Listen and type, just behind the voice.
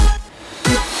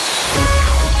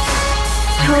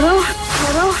Toto. I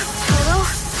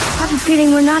have a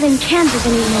feeling we're not in Kansas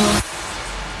anymore.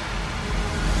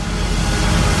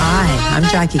 Hi, I'm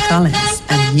Jackie Collins,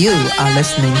 and you are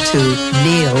listening to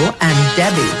Neil and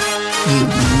Debbie, you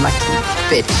lucky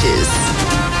bitches.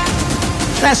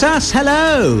 That's us.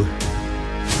 Hello.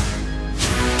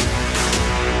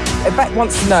 Beck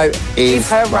wants to know, is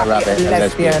her rabbit a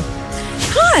lesbian?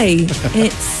 Hi,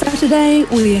 it's Saturday.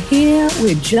 We're here.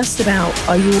 We're just about.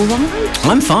 Are you all right?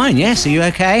 I'm fine, yes. Are you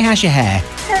okay? How's your hair?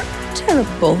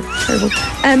 Terrible.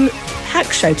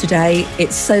 Hack show today.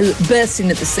 It's so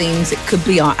bursting at the seams, it could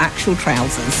be our actual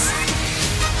trousers.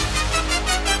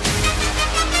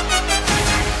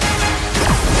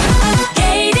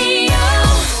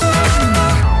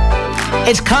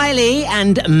 It's Kylie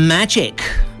and Magic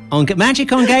on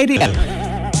Gadio.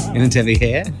 And Debbie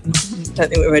here. Don't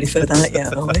think we're ready for that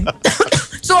yet, are we?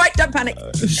 It's all right, don't panic.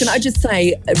 Can I just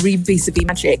say, vis-a-vis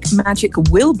Magic? Magic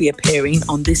will be appearing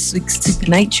on this week's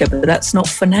Supernature, but that's not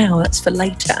for now, that's for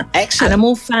later. Excellent.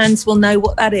 Animal fans will know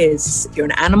what that is. If you're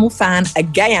an animal fan, a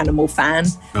gay animal fan,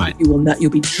 right, you will know, you'll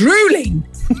be drooling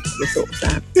at the thought of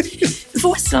that.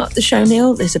 Before I start the show,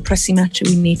 Neil, there's a pressing matter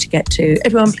we need to get to.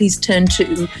 Everyone please turn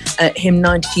to hymn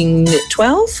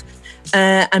 1912.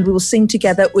 And we will sing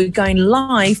together. We're going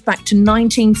live back to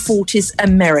 1940s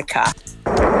America.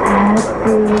 Happy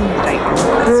birthday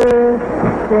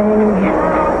to you.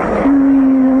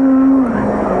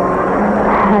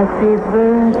 Happy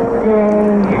birthday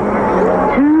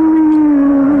to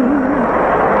you.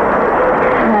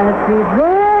 Happy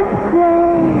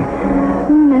birthday,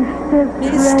 Mr.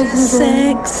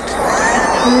 President. Sext.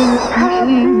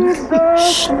 Happy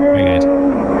birthday Very good. to you.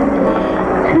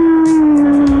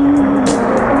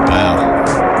 Wow.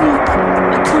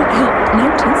 I can't help but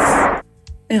notice.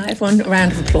 Yeah, everyone, a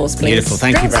round of applause, please. Beautiful,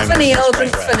 thank you very much.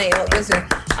 Drinks for Neil.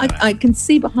 I can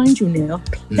see behind you, Neil, a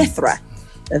plethora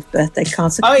of birthday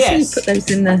cards. So can you put those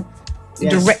in the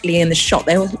directly in the shot?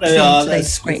 They are.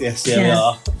 Yes, we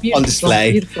are. Beautiful, On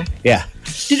display. Beautiful. Yeah.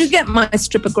 Did you get my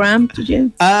stripogram? Did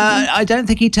you? I don't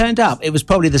think he turned up. It was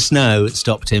probably the snow that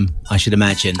stopped him, I should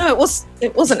imagine. No,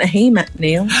 it wasn't a He-Man,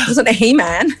 Neil. It wasn't a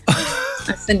He-Man.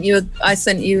 I sent you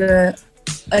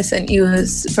a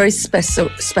very special,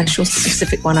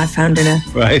 specific one I found in a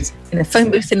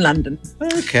phone booth in London.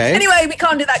 Okay. Anyway, we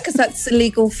can't do that because that's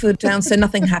illegal for down, so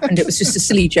nothing happened. It was just a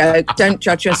silly joke. Don't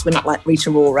judge us. We're not like Rita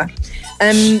Ora.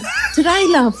 Today,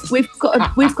 love, we've got a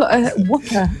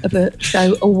whopper of a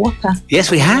show. A whopper. Yes,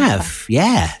 we have.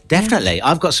 Yeah, definitely.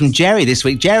 I've got some Jerry this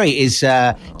week. Jerry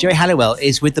Halliwell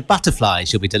is with the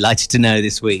Butterflies. You'll be delighted to know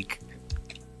this week.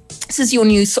 This is your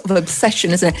new sort of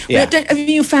obsession, isn't it? Yeah. Have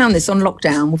you found this on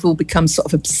lockdown? We've all become sort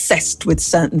of obsessed with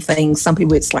certain things. Some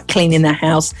people, it's like cleaning their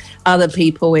house. Other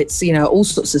people, it's, all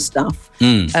sorts of stuff.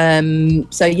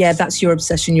 So, yeah, that's your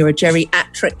obsession. You're a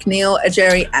geriatric, Neil, a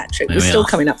geriatric. We're still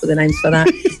coming up with the names for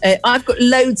that. I've got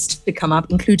loads to come up,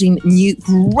 including new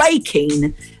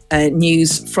breaking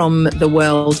news from the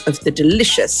world of the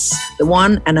delicious, the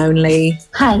one and only...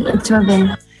 Hi, it's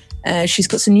Robin. She's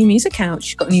got some new music out.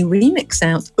 She's got a new remix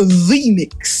out. A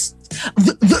remix.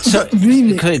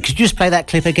 Remix. Could you just play that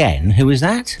clip again? Who was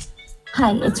that?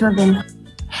 Hi, it's Robin.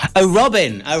 Oh,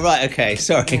 Robin. Oh, right. Okay.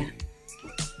 Sorry.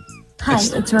 Hi,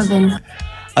 it's Robin.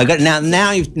 I got it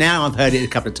now. I've heard it a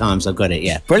couple of times. I've got it.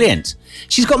 Yeah, brilliant.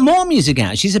 She's got more music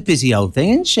out. She's a busy old thing,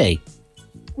 isn't she?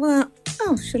 Well,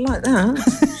 she'll like that.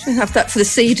 She'll have that for the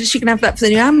seed. She can have that for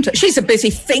the new album. She's a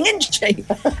busy thing, isn't she?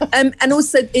 And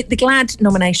also, the GLAAD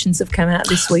nominations have come out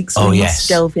this week, so we must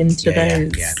delve into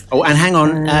those. Yeah. Oh, and hang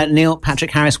on, Neil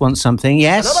Patrick Harris wants something.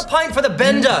 Yes. Another pint for the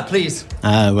bender, please.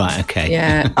 Oh, right. Okay.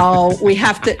 Yeah. Oh, we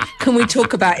have to. Can we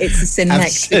talk about It's a Sin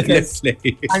next?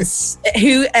 Absolutely. Because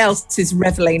who else is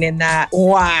reveling in that?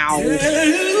 Wow.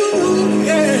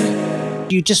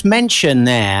 You just mentioned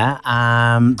there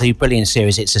the brilliant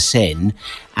series It's a Sin,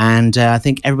 and I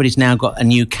think everybody's now got a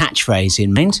new catchphrase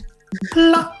in mind.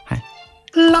 La,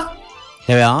 la.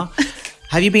 There we are.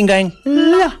 Have you been going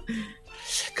la?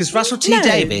 Because Russell T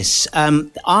Davies,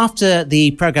 after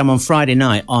the programme on Friday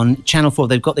night on Channel 4,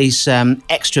 they've got these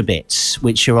extra bits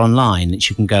which are online that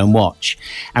you can go and watch.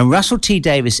 And Russell T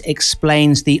Davies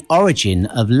explains the origin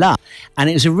of love. And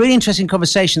it was a really interesting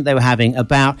conversation that they were having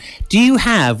about, do you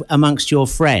have amongst your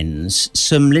friends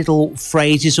some little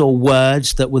phrases or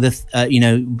words that were,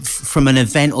 from an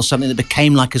event or something that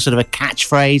became like a sort of a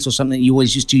catchphrase or something that you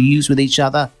always used to use with each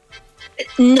other?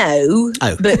 No,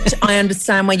 Oh. but I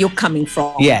understand where you're coming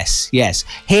from. Yes.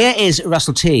 Here is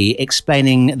Russell T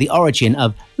explaining the origin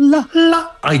of La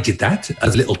La. I did that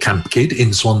as a little camp kid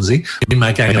in Swansea. Me and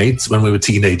my gang mates, when we were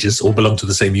teenagers, all belonged to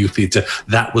the same youth theatre.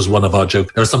 That was one of our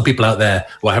jokes. There are some people out there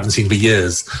who I haven't seen for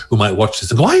years who might watch this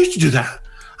and go, I used to do that.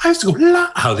 I used to go,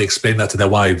 la. How they explain that to their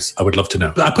wives, I would love to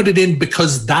know. But I put it in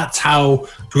because that's how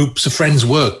groups of friends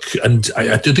work. And I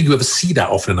don't think you ever see that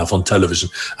often enough on television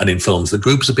and in films. The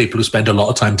groups of people who spend a lot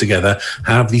of time together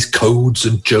have these codes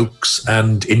and jokes,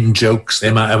 and in jokes,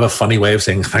 they might have a funny way of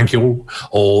saying thank you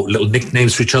or little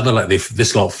nicknames for each other, like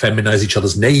this lot feminize each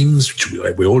other's names, which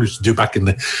we all used to do back in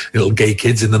the little gay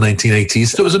kids in the 1980s.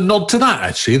 So it was a nod to that,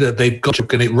 actually, that they've got,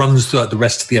 and it runs throughout the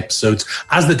rest of the episodes.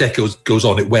 As the decade goes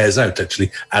on, it wears out,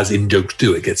 actually. As in jokes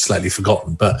do, it gets slightly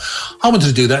forgotten. But I wanted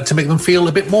to do that to make them feel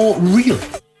a bit more real.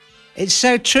 It's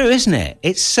so true, isn't it?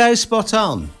 It's so spot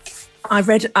on. I've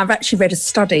actually read a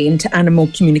study into animal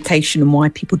communication and why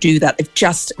people do that. They've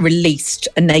just released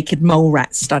a naked mole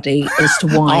rat study as to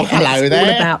why. Oh, hello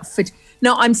there. All about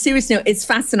No, I'm serious now. It's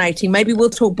fascinating. Maybe we'll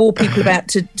bore people about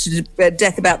to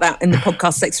death about that in the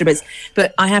podcast extra bits.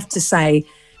 But I have to say,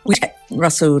 we had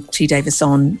Russell T Davies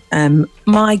on.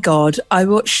 My God, I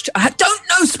don't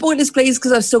know spoilers, please,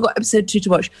 because I've still got episode 2 to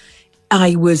watch.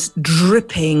 I was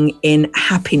dripping in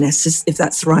happiness, if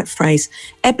that's the right phrase.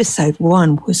 Episode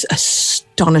 1 was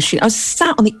astonishing. I was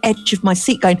sat on the edge of my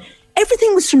seat going,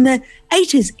 everything was from the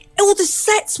 80s. All the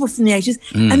sets were from the 80s.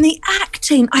 And the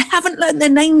acting, I haven't learned their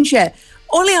names yet.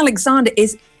 Ollie Alexander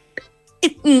is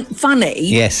funny.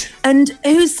 Yes. And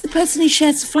who's the person he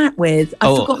shares a flat with?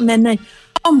 I've forgotten their name.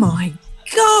 Oh, my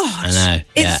God. I know.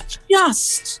 It's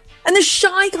just... And the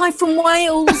shy guy from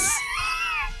Wales...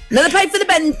 Another play for the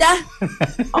bender.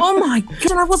 Oh my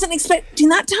God! I wasn't expecting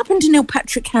that to happen to Neil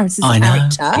Patrick Harris's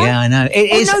character. Yeah, I know. It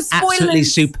is no absolutely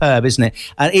superb, isn't it?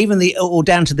 And even all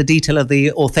down to the detail of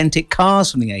the authentic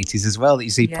cars from the 80s as well that you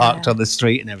see parked on the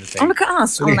street and everything. Oh, look at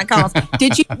us! Oh my God!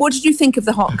 What did you think of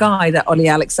the hot guy that Ollie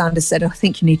Alexander said? I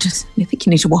think you need to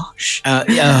wash.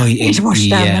 You need to wash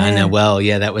down there. I know. Well,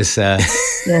 yeah, that was. Yeah.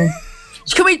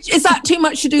 Is that too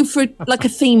much to do for like a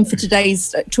theme for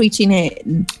today's tweeting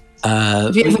in?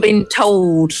 Have you ever been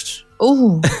told,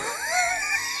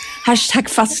 hashtag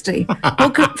fusty?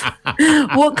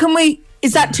 What can we,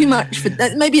 is that too much for,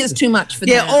 maybe it's too much for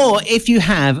them. Or if you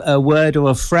have a word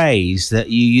or a phrase that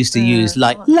you used to use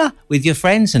like la with your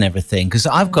friends and everything, because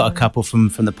I've got a couple from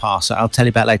the past that I'll tell you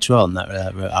about later on that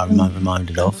I'm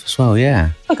reminded of as well,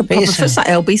 yeah. Like a proper first like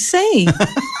LBC.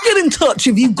 Get in touch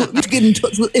if you've got to get in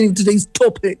touch with any of today's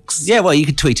topics. Yeah, well, you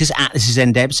can tweet us at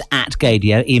thisisndebs, at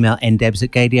Gadio, email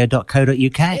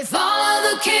ndebs@gadio.co.uk. If all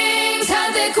the kings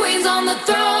had their queens on the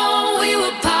throne, we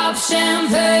would pop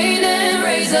champagne and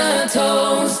raise a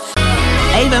toast.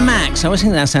 Ava Max, I always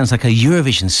think that sounds like a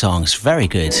Eurovision song. It's very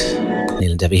good.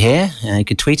 Neil and Debbie here. You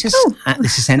can tweet us at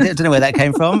thisisndebs. I don't know where that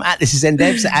came from. At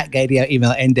thisisndebs, at Gadio,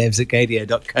 email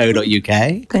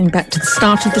ndebs@gadio.co.uk. Going back to the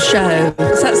start of the show.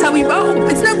 That's how we roll.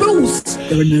 There's no rules.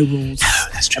 There are no rules. No,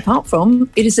 that's true. Apart from,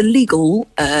 it is illegal,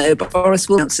 Boris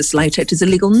will announce this later, it is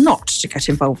illegal not to get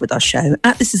involved with our show.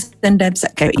 At thisisndebs,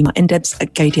 at Gadio, email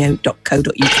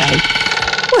ndebs@gadio.co.uk.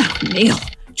 Well, Neil,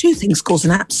 2 things caused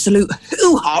an absolute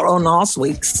hoo-ha on last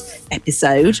week's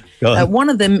episode. One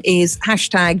of them is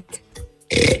hashtag...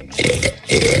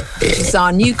 which is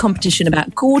our new competition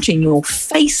about gorging your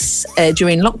face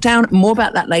during lockdown. More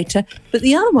about that later. But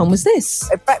the other one was this.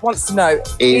 Beck wants to know,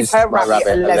 is her rabbit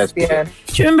a lesbian?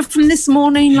 Do you remember from this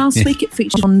morning last week? It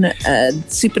featured on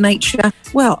Supernature.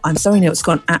 Well, I'm sorry, Neil, it's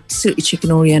gone absolutely chicken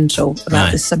oriental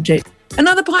about this subject.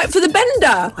 Another pint for the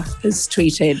bender has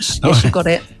tweeted. Yes, you got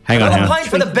it. Hang on. A pint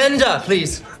for the bender,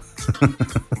 please.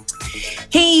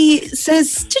 He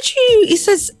says,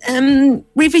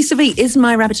 vis-a-vis, is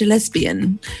my rabbit a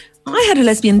lesbian? I had a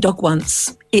lesbian dog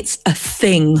once. It's a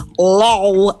thing.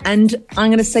 Lol. And I'm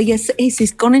going to say, yes, it is.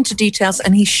 He's gone into details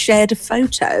and he shared a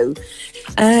photo.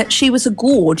 She was a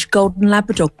gorge golden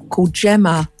Labrador called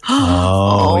Gemma.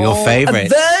 Oh, your favourite.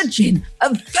 A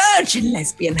virgin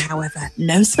lesbian, however.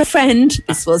 No friend.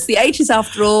 This was the 80s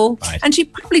after all. Right. And she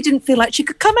probably didn't feel like she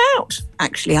could come out.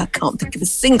 Actually, I can't think of a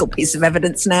single piece of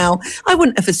evidence now. I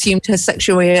wouldn't have assumed her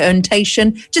sexual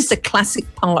orientation. Just a classic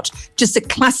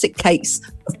case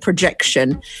of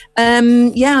projection.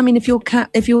 Yeah, I mean, if your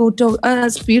dog,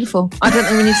 that's beautiful. I don't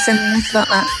think we need to say anything about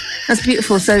that. That's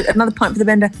beautiful. So another pint for the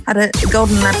bender. Had a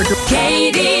golden Labrador.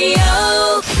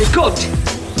 Gadio. Good.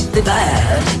 The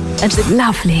bird. And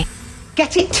lovely.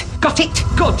 Get it. Got it.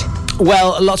 Good.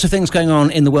 Well, lots of things going on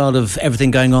in the world of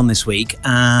everything going on this week.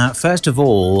 First of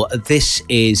all, this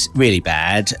is really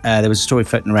bad. There was a story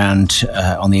floating around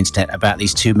on the internet about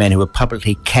these two men who were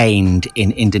publicly caned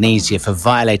in Indonesia for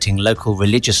violating local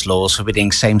religious laws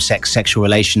forbidding same-sex sexual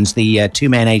relations. The two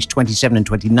men aged 27 and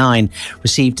 29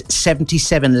 received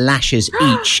 77 lashes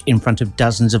each in front of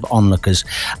dozens of onlookers.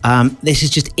 This is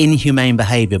just inhumane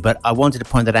behaviour, but I wanted to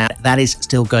point that out. That is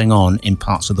still going on in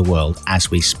parts of the world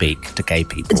as we speak to gay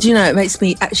people. Do you know, it makes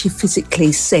me actually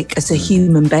physically sick as a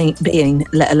human being,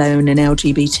 let alone an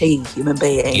LGBT human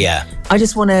being. Yeah. I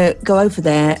just want to go over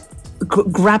there,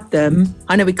 grab them.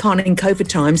 I know we can't in COVID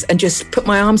times, and just put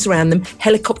my arms around them,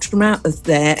 helicopter them out of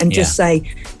there, and just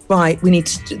say, right, we need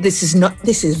to. This is vile.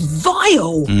 This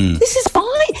is vile.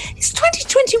 It's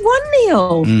 2021,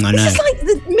 Neil. I know. This is like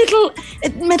the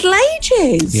Middle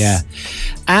Ages. Yeah.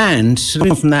 And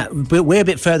from that, we're a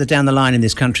bit further down the line in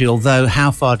this country, although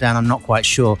how far down, I'm not quite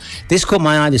sure. This caught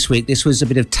my eye this week. This was a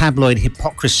bit of tabloid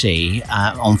hypocrisy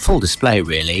on full display,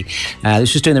 really.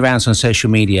 This was doing the rounds on social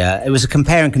media. It was a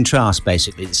compare and contrast,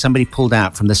 basically, that somebody pulled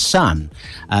out from The Sun,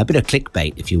 a bit of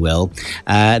clickbait, if you will.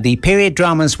 The period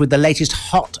dramas with the latest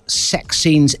hot sex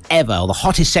scenes ever, or the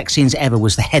hottest sex scenes ever,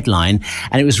 was the headline.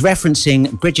 And it was referencing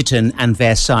Bridgerton and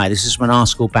Versailles. This is from an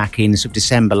article back in sort of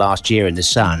December last year in The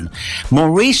Sun.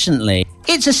 More recently,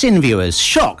 It's a Sin viewers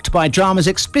shocked by drama's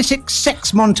explicit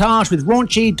sex montage with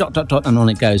raunchy ... and on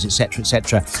it goes, etc.,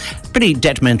 etc. Pretty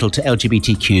detrimental to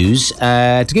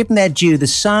LGBTQs. To give them their due, The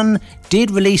Sun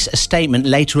did release a statement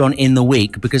later on in the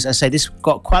week because, as I say, this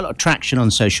got quite a lot of traction on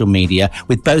social media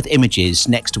with both images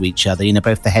next to each other,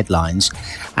 both the headlines.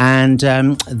 And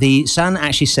The Sun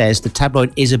actually says the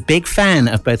tabloid is a big fan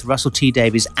of both Russell T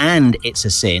Davies and It's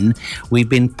a Sin. We've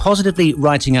been positively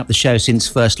writing up the show since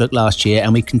First Look last year,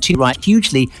 and we continue to write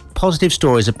hugely positive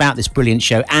stories about this brilliant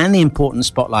show and the important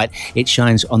spotlight it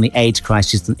shines on the AIDS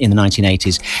crisis in the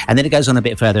 1980s. And then it goes on a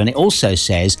bit further, and it also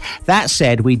says, that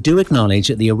said, we do acknowledge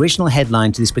that the original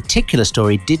headline to this particular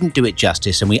story didn't do it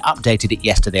justice, and we updated it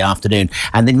yesterday afternoon.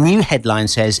 And the new headline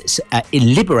says,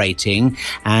 liberating,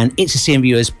 and It's a Sin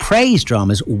viewers praise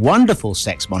drama's wonderful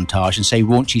sex montage and say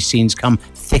raunchy scenes come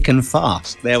thick and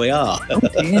fast. There we are.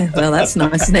 Yeah, well, that's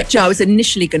nice, isn't it? Joe, I was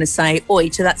initially going to say, oi,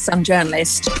 to that Sun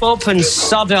journalist. Up and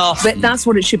sod off. But that's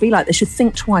what it should be like. They should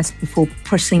think twice before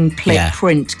pressing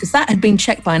print, because that had been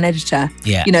checked by an editor.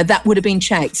 Yeah. That would have been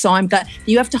checked. So I'm glad.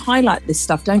 You have to highlight this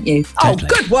stuff, don't you? Totally.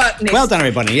 Oh, good work, Nick. Well done,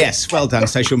 everybody. Yes, well done,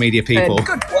 social media people.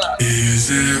 Good work.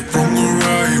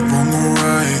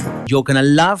 You're going to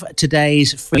love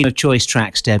today's freedom of choice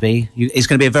tracks, Debbie. It's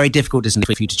going to be a very difficult, isn't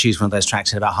it, for you to choose one of those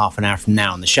tracks in about half an hour from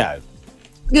now on the show.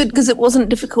 Good, because it wasn't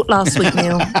difficult last week,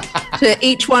 Neil. To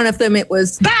each one of them, it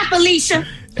was, bye, Felicia.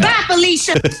 Bye,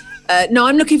 Felicia. No,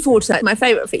 I'm looking forward to that. My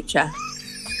favourite feature.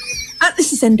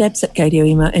 This is ndebs at Gadio,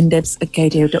 email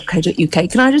ndebs@gadio.co.uk.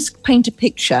 Can I just paint a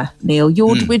picture, Neil?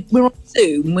 We're on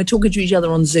Zoom. We're talking to each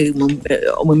other on Zoom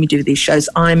when we do these shows.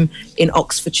 I'm in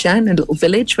Oxfordshire, in a little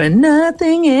village where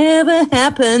nothing ever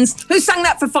happens. Who sang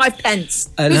that for 5 pence?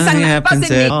 Who sang that? Buzz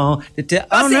in, no!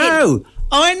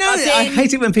 I know. I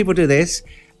hate it when people do this.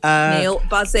 Neil,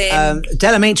 buzz in.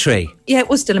 Delamitri. Yeah, it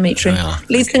was Delamitri. Oh,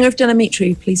 Lead singer of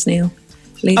Delamitri, please, Neil.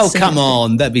 Come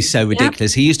on. That'd be so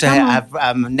ridiculous. He used to have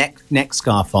neck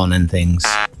scarf on and things.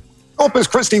 Corpus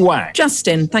Christi Wang.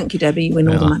 Justin, thank you, Debbie. You win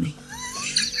all the money.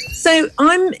 So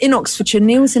I'm in Oxfordshire,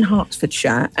 Neil's in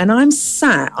Hertfordshire, and I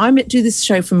do this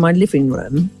show from my living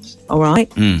room, all right?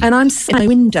 And I'm sitting at my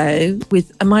window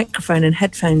with a microphone and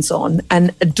headphones on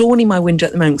and adorning my window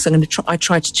at the moment because I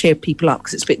try to cheer people up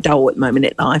because it's a bit dull at the moment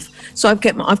in life. So I've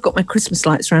got my Christmas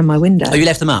lights around my window. Oh, you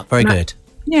left them up? Very good.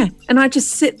 Yeah, and I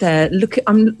just sit there,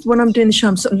 when I'm doing the show,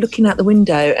 I'm sort of looking out the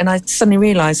window and I suddenly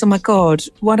realise, oh my God,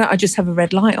 why don't I just have a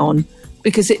red light on?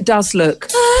 Because it does look...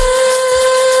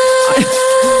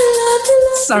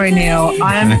 Sorry, Neil,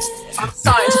 I'm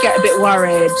starting to get a bit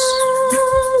worried.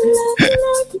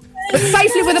 But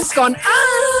safely with us gone.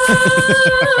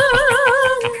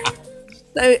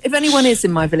 So if anyone is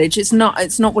in my village, it's not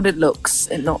what it looks.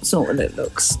 It's not what it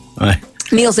looks. Right.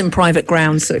 Neil's in private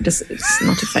ground, so it's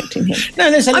not affecting him. No,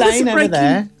 there's a lane over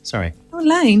there. Sorry. Oh,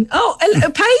 lane. Oh, a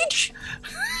page?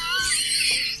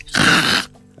 That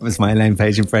was my Elaine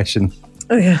Page impression.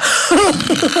 Oh, yeah.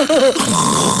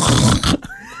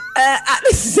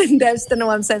 This is Indevs. Don't know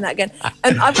why I'm saying that again.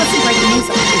 I've got some breaking news.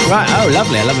 Right. Oh,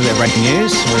 lovely. I love a bit of breaking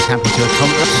news. Always happy to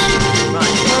accomplish.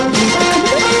 Right.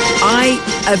 I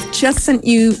have just sent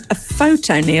you a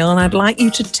photo, Neil, and I'd like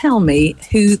you to tell me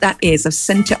who that is. I've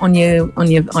sent it on your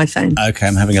iPhone. Okay,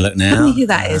 I'm having a look now. Tell me who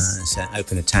that is. It's an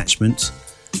open attachment.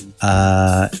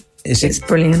 It's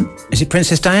brilliant. Is it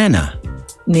Princess Diana?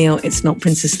 Neil, it's not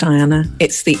Princess Diana.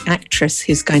 It's the actress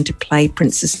who's going to play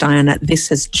Princess Diana. This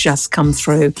has just come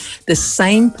through. The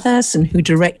same person who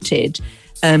directed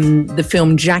the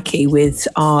film Jackie with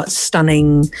our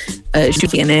stunning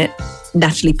Judy in it,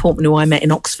 Natalie Portman, who I met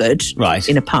in Oxford, right,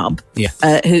 in a pub. Yeah,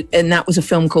 and that was a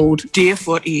film called Day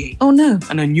 48. Oh no,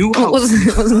 and a new house.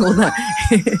 It wasn't called that.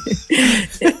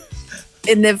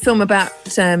 In the film about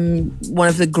one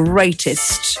of the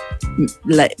greatest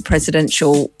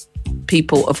presidential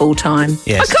people of all time.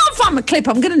 Yes. I can't find my clip.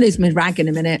 I'm going to lose my rag in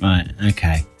a minute. Right.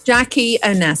 Okay. Jackie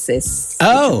Onassis.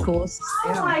 Oh. Of course.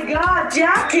 Oh my God,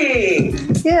 Jackie!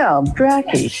 Yeah,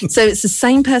 Jackie. So it's the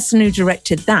same person who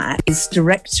directed that is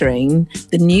directing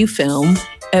the new film,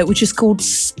 which is called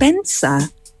Spencer.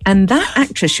 And that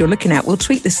actress you're looking at, we'll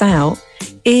tweet this out,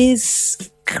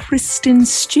 is Kristen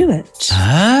Stewart.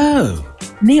 Oh.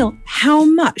 Neil, how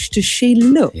much does she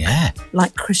look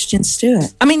like Kristen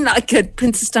Stewart? I mean, like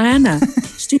Princess Diana.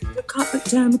 Stupid, can't look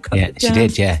down, can't look down. She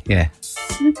did, yeah.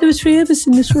 There was 3 of us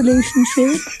in this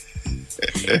relationship.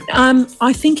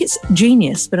 I think it's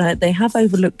genius, but they have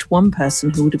overlooked one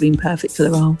person who would have been perfect for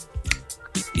the role.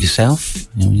 Yourself?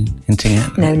 Hinting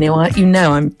at? No, Neil, you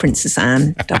know I'm Princess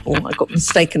Anne double. I got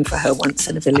mistaken for her once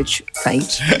in a village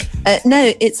fete.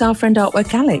 No, it's our friend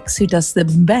Artwork Alex who does the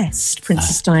best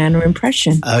Princess Diana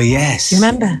impression. Oh, yes.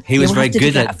 Remember? He was very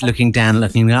good at looking down,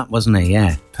 looking up, wasn't he?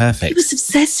 Yeah, perfect. He was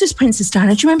obsessed with Princess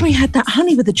Diana. Do you remember he had that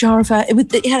honey with a jar of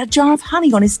he had a jar of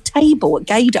honey on his table at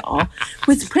Gaydar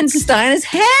with Princess Diana's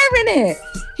hair in it.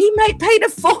 He paid a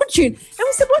fortune. And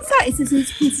we said, what's that? He says,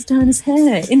 it's Princess Diana's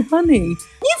hair in honey.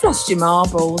 You've lost your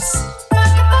marbles.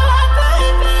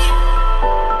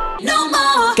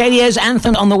 Gadio's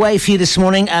Anthem on the way for you this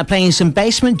morning. Playing some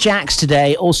Basement Jacks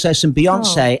today, also some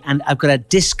Beyonce, and I've got a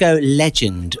disco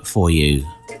legend for you,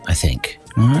 I think.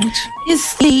 All right.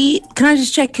 Can I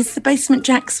just check, is the Basement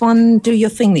Jacks one Do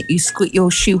Your Thing that you squeak your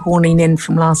shoehorning in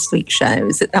from last week's show?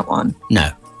 Is it that one?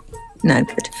 No. No,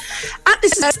 good.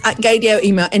 This is at Gadio,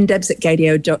 email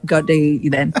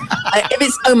ndebs@gadio.co.uk then. If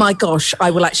it's oh my gosh,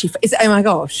 I will actually. Is it oh my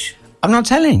gosh? I'm not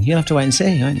telling. You'll have to wait and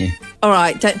see, won't you? All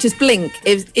right, just blink.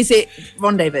 Is it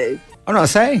Rendezvous? I'm not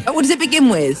saying. What does it begin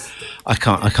with? I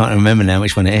can't remember now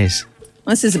which one it is.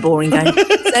 This is a boring game.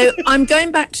 So I'm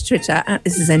going back to Twitter at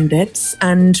This Is NDebs,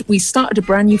 and we started a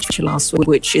brand new feature last week,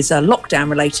 which is a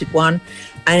lockdown-related one,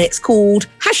 and it's called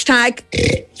hashtag.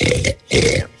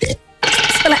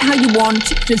 Spell it how you want.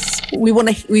 Just we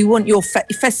want your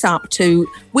fess up to.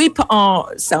 We put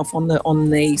ourselves on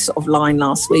the sort of line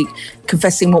last week,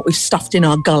 confessing what we've stuffed in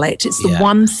our gullet. It's the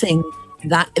one thing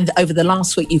that over the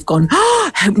last week you've gone,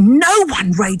 oh, I hope no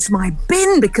one raids my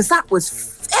bin because that was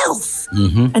filth.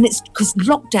 Mm-hmm. And it's because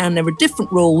lockdown, there are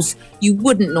different rules. You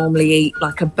wouldn't normally eat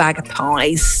like a bag of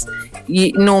pies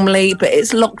normally, but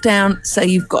it's lockdown, so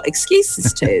you've got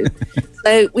excuses to.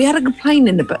 So we had a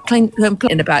complaining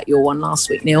about your one last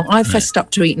week, Neil. I fessed up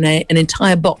to eating an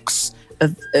entire box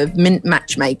of mint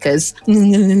matchmakers,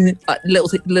 like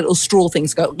little straw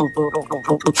things go,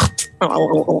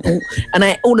 and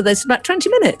I ate all of those in about 20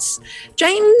 minutes.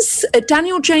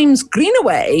 Daniel James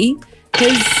Greenaway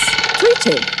has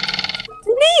tweeted,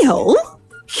 Neil,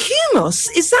 hummus,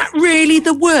 is that really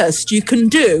the worst you can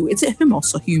do? Is it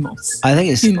hummus or humus? I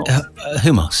think it's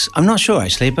hummus. I'm not sure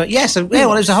actually, but yes,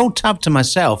 well, it was a whole tub to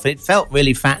myself. It felt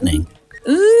really fattening.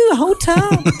 Ooh, a whole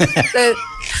tub. So,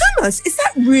 hummus, is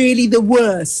that really the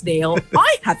worst, Neil?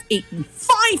 I have eaten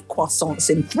 5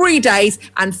 croissants in 3 days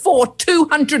and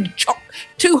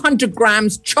 200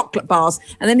 grams chocolate bars.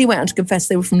 And then he went on to confess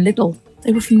they were from Lidl.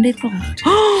 They were from Lidl.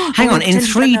 Hang on, in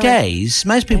 3 days?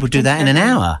 Most people do that in an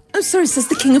hour. Oh, sorry, says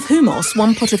the king of hummus,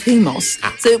 1 pot of hummus.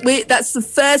 So that's the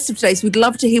first of today. So we'd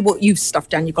love to hear what you've stuffed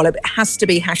down your collar, but it has to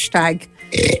be hashtag.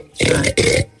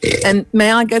 And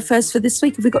may I go first for this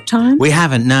week? Have we got time? We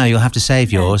haven't, no. You'll have to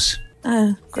save yours.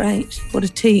 Oh, great. What a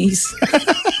tease.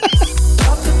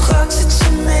 It's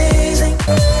amazing.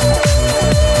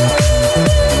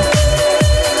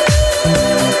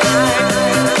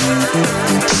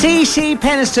 CC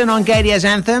Peniston on Gadio's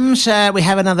Anthems. We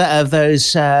have another of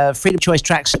those freedom choice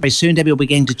tracks very soon. Debbie will be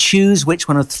going to choose which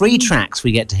one of 3 tracks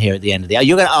we get to hear at the end of the hour.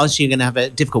 You're going to have a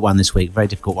difficult one this week. Very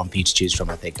difficult one for you to choose from,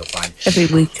 I think you'll find. Every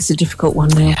week is a difficult one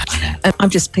now. Yeah,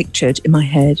 I've just pictured in my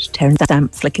head Terence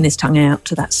Stamp flicking his tongue out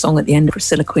to that song at the end of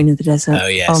Priscilla, Queen of the Desert. Oh,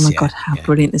 yes. Oh, my God, how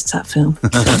brilliant is that film?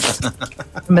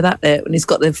 Remember that bit when he's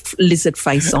got the lizard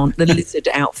face on, the lizard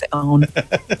outfit on.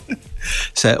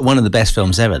 So one of the best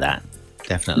films ever, that.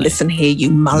 Definitely. Listen here, you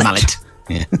mullet.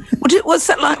 Yeah. What's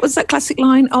that like? What's that classic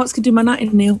line? Oh, it's going to do my night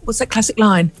in, Neil. What's that classic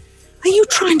line? Are you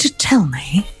trying to tell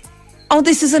me Oh,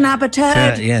 this is an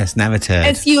abattoir. Yes, an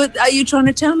abattoir. Are you trying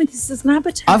to tell me this is an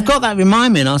abattoir? I've got that.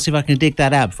 Remind me, and I'll see if I can dig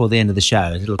that out before the end of the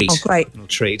show. A little treat. Oh, great. Little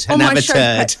treat. On An my show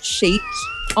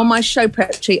abattoir.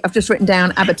 prep sheet, I've just written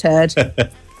down abattoir.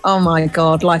 Oh my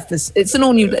God, life is. It's an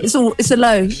all new. It's a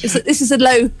low. This is a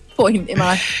low point in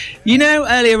my. You know,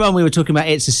 earlier on we were talking about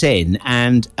It's a Sin,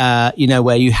 and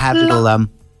where you have little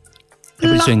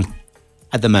everybody's doing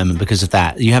at the moment because of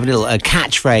that. You have a little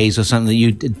catchphrase or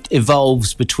something that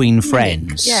evolves between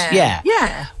friends.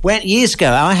 Yeah. When years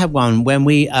ago, I had one when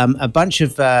we a bunch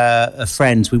of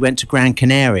friends. We went to Gran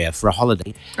Canaria for a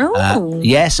holiday. Oh,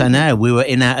 yes, I know. We were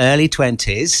in our early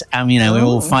 20s. We were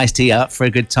all feisty up for a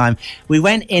good time. We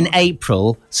went in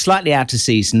April, slightly out of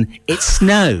season. It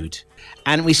snowed.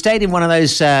 And we stayed in one of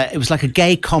those, it was like a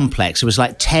gay complex. It was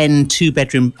like 10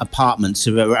 two-bedroom apartments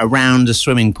around a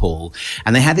swimming pool.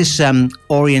 And they had this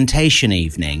orientation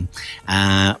evening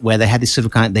where they had this sort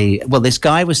of this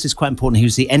guy was quite important. He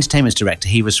was the entertainment director.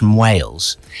 He was from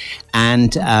Wales.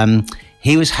 And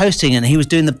he was hosting and he was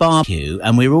doing the barbecue,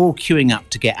 and we were all queuing up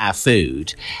to get our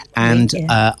food. And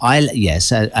I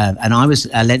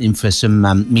lent him for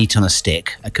some meat on a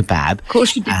stick, a kebab. Of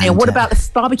course you did. Neil. What about the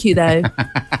barbecue though?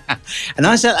 And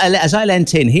as I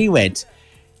leant in, he went,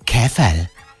 "Careful,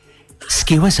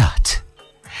 skewers hot."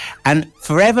 And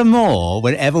forevermore,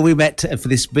 whenever we met for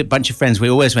this bunch of friends, we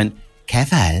always went,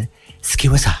 "Careful,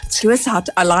 skewers hot." Skewers hot.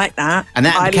 I like that. And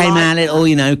that became our little,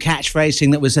 catchphrase thing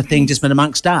that was a thing just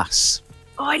amongst us.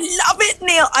 Oh, I love it,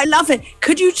 Neil. I love it.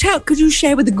 Could you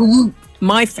share with the group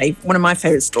one of my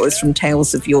favourite stories from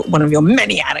Tales of one of your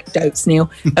many anecdotes,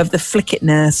 Neil, of the Flick It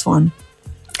nurse one?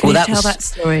 Can you tell that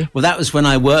story? Well, that was when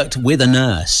I worked with a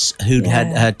nurse who'd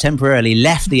had temporarily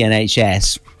left the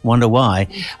NHS. Wonder why.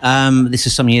 This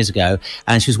is some years ago,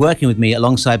 and she was working with me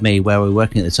alongside me where we were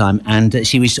working at the time, and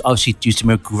she used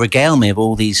to regale me of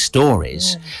all these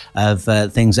stories of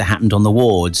things that happened on the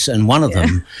wards, and one of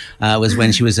them was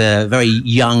when she was a very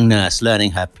young nurse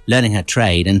learning her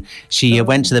trade, and she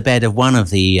went to the bed of one of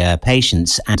the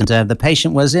patients, and the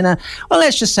patient was in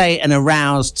let's just say an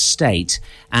aroused state,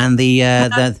 and the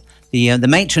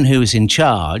matron who was in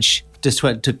charge just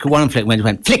took one flick and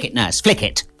went, "Flick it, nurse, flick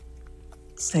it."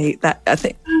 Say that, I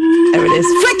think. There it is.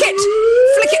 Flick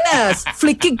it, nurse.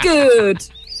 Flick it good.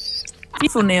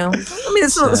 Beautiful, Neil. I mean,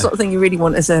 it's not the sort of thing you really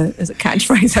want as a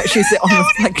catchphrase, actually, is it, on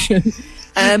reflection?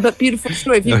 But beautiful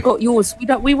story. If you've got yours, we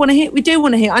do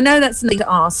want to hear. I know that's nothing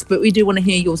to ask, but we do want to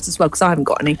hear yours as well, because I haven't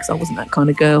got any, because I wasn't that kind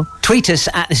of girl. Tweet us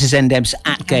at This Is NDebs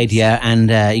at Gadia, and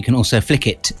you can also flick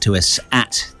it to us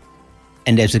at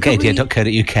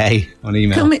ndebs@gadia.co.uk on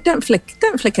email. Don't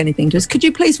flick anything to us. Could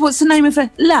you please? What's the name of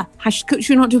a la? Should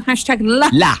we not do hashtag la?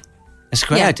 La. That's a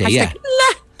great idea. Yeah.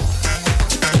 La.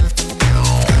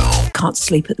 Can't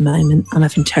sleep at the moment. I'm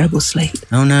having terrible sleep.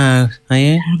 Oh no, are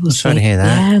you? I'm sorry to hear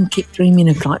that. Yeah, I keep dreaming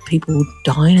of people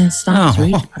dying and stuff.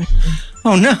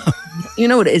 Oh no. You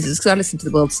know what it is? It's because I listen to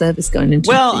the World Service going into.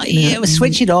 Well,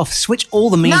 switch it off. Switch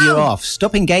all the media off.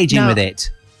 Stop engaging with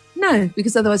it. No,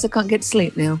 because otherwise I can't get to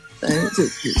sleep now. So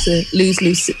it's a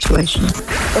lose-lose situation. It's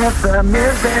the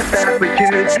music that we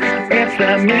choose. It's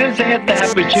the music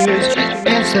that we choose.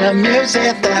 It's the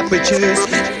music that we choose.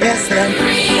 It's the...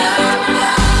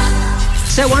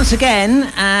 So once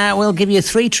again, we'll give you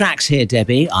 3 tracks here,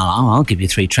 Debbie. I'll give you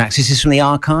 3 tracks. This is from the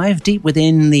archive, deep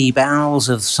within the bowels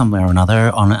of somewhere or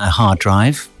another on a hard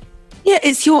drive. Yeah,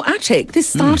 it's your attic. This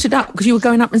started up because you were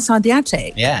going up inside the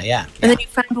attic. Yeah. And then you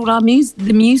found all our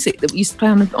the music that we used to play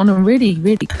on on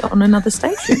another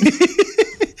station.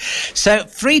 So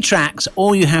 3 tracks.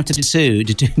 All you have to do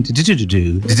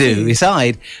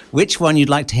decide which one you'd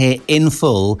like to hear in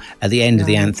full at the end of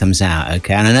the anthem's out.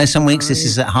 Okay, and I know some weeks this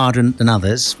is harder than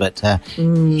others, but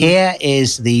here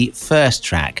is the first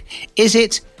track. Is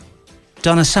it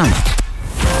Donna Summer?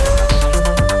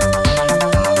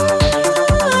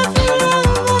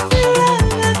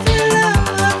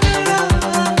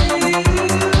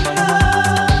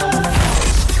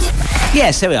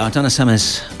 Yes, there we are. Donna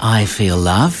Summer's I Feel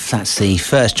Love. That's the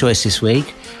first choice this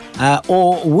week.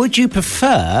 Or would you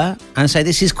prefer, and I say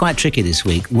this is quite tricky this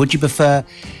week, would you prefer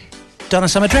Donna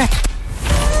Summer Drek?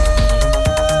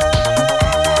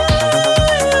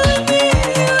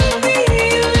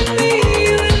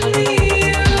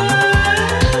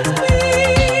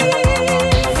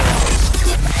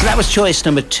 So that was choice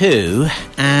number 2.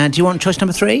 Do you want choice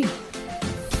number 3?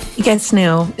 Yes,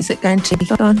 Neil. Is it going to be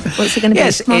on? What's it going to be?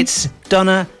 Yes, it's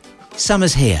Donna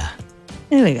Summer's Here.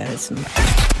 There we go.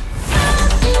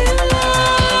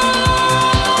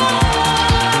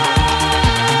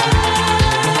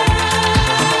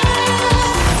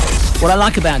 What I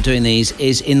like about doing these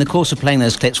is in the course of playing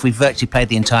those clips, we've virtually played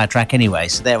the entire track anyway.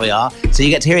 So there we are. So you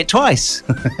get to hear it twice.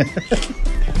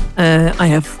 I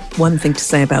have one thing to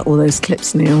say about all those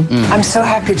clips, Neil. I'm so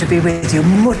happy to be with you.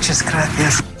 Muchas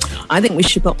gracias. I think we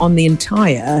should put on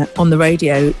on the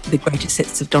radio, the greatest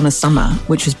hits of Donna Summer,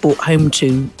 which was brought home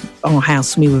to our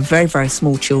house when we were very, very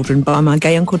small children by my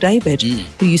gay Uncle David,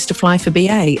 who used to fly for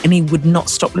BA, and he would not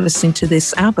stop listening to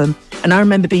this album. And I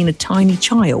remember being a tiny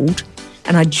child,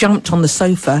 and I jumped on the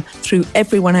sofa, threw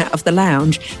everyone out of the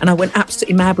lounge, and I went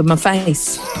absolutely mad with my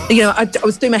face. You know, I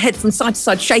was doing my head from side to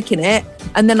side, shaking it,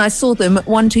 and then I saw them,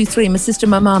 1, 2, 3, my sister,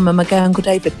 my mum, and my gay Uncle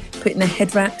David, putting their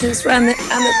head around the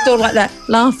door like that,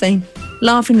 laughing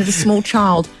at a small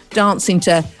child, dancing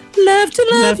to Love to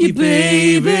Love You,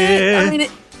 Baby. I mean,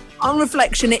 on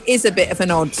reflection, it is a bit of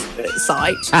an odd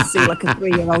sight to see like a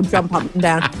 3-year-old jump up and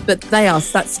down, but that's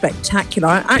spectacular.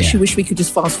 I actually wish we could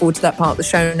just fast forward to that part of the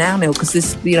show now, Neil, because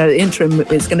this, the interim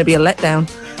is going to be a letdown.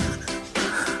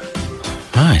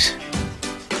 Right.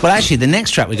 Well, actually, the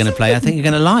next track we're going to play, I think you're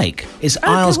going to like, is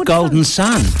Isles Golden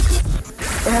Sun.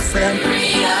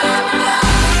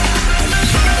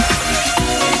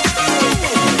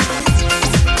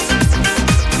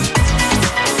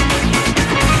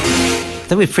 I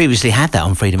think we've previously had that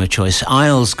on Freedom of Choice.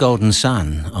 Isles Golden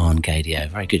Sun on Gadio.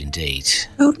 Very good indeed.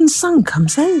 Golden Sun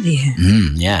comes over you.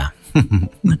 Yeah.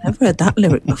 I've never heard that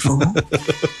lyric before.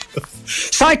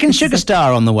 Psych and Sugar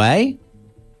Star on the way.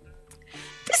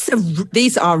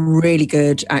 These are really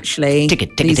good, actually.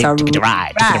 Ticket to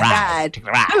ride. Hello.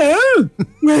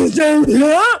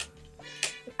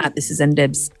 This is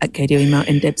NDebs at Gadio. Email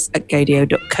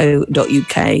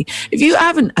ndebs@gadio.co.uk. If you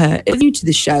haven't heard, if you're new to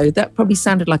the show, that probably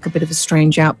sounded like a bit of a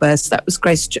strange outburst. That was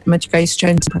Grace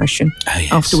Jones' impression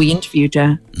after we interviewed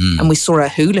her. And we saw her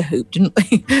hula hoop, didn't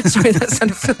we? Sorry, that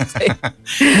sounded filthy.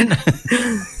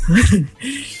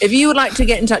 If you would like to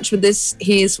get in touch with us,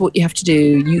 here's what you have to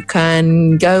do. You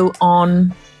can go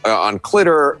on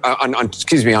Twitter at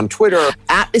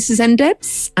This Is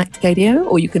NDebs at Gadio,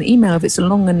 or you can email if it's a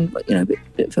long and a bit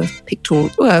of a pictorial,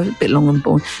 a bit long and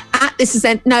boring. At This Is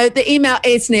the email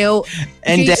is Neil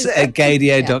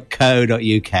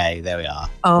ndebs@gadio.co.uk. There we are.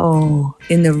 Oh,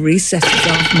 in the recesses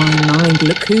of my mind,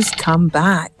 look who's come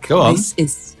back. Go on. This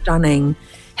is stunning.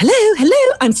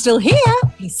 Hello, I'm still here,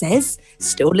 he says,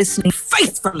 still listening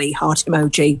faithfully, heart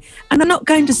emoji. And I'm not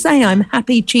going to say I'm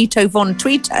happy Cheeto Von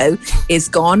Tweeto is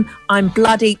gone. I'm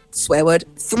bloody, swear word,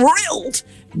 thrilled.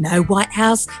 No White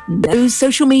House, no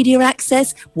social media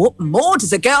access. What more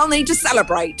does a girl need to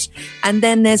celebrate? And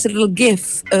then there's a little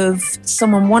gif of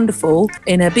someone wonderful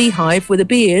in a beehive with a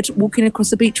beard walking across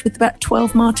the beach with about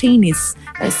 12 martinis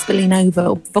spilling over,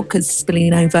 or vodkas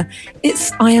spilling over.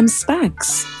 It's I Am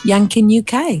Spags, Yankin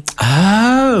UK.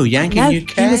 Oh, Yankin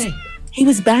UK. He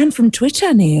was banned from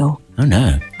Twitter, Neil. Oh,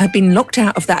 no. I've been locked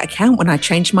out of that account when I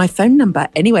changed my phone number.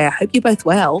 Anyway, I hope you're both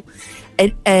well.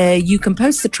 You can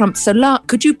post the Trump so long.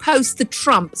 Could you post the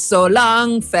Trump so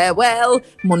long farewell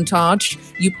montage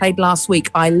you played last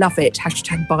week? I love it.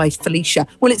 # by Felicia.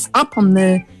 Well, it's up on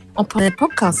the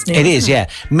podcast now. It is, yeah.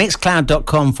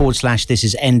 Mixcloud.com/This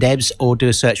Is NDebs, or do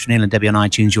a search for Neil and Debbie on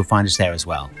iTunes. You'll find us there as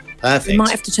well. Perfect. We might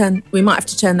have to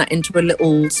turn that into a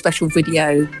little special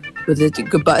video with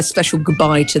a special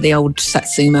goodbye to the old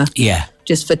Satsuma. Yeah.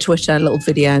 Just for Twitter, a little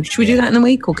video. Should we do that in the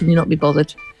week, or can you not be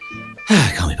bothered?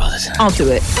 I can't be bothered. I'll do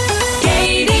it.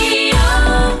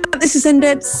 This is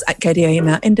NDebs at Gadio.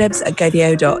 Email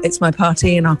ndebs@gadio. It's my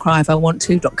party and I'll cry if I want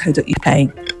to.co.uk.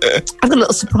 I've got a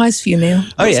little surprise for you, Neil.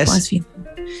 Oh, yes. Surprise for you.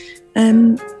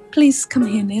 Please come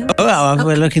here, Neil.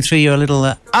 We're looking through your little...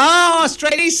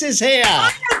 Australisa's here! A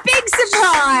big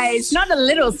surprise! Not a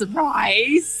little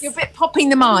surprise. You're a bit popping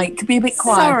the mic. Be a bit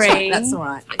quiet. Sorry. That's all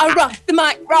right. Oh, right. The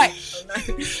mic. Right. Oh,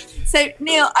 no. So,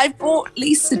 Neil, I brought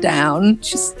Lisa down.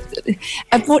 She's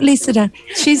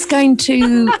going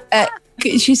to...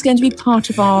 she's going to be part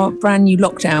of our brand new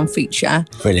lockdown feature.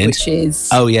 Brilliant. Which is...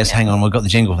 Oh, yes. Hang on. We've got the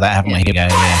jingle for that, haven't we? Here we go.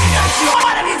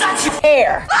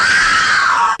 Hair.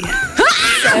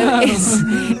 So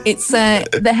it's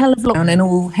the hell of lockdown, and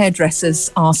all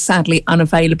hairdressers are sadly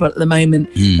unavailable at the moment.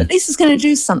 But Lisa's going to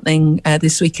do something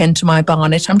this weekend to my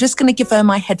Barnet. I'm just going to give her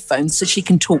my headphones so she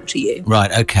can talk to you.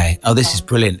 Right, okay. Oh, this is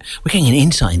brilliant. We're getting an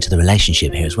insight into the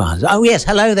relationship here as well. Oh, yes.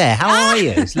 Hello there. How are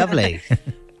you? It's lovely.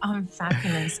 I'm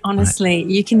fabulous. Honestly,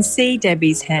 you can see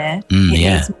Debbie's hair. It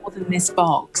needs more than this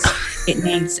box. It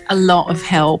needs a lot of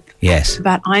help. Yes.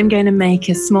 But I'm going to make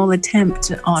a small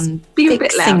attempt on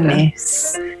fixing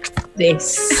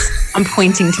this. I'm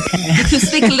pointing to there. Just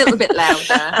speak a little bit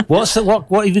louder. What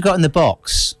have you got in the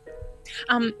box?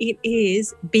 It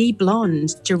is Be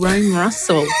Blonde, Jerome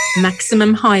Russell,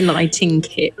 Maximum Highlighting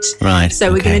Kit. Right.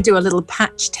 So we're going to do a little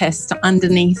patch test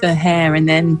underneath her hair, and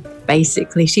then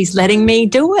basically she's letting me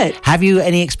do it. Have you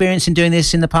any experience in doing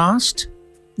this in the past?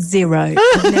 Zero.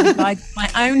 I've never dyed my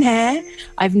own hair.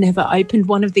 I've never opened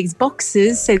one of these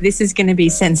boxes, so this is going to be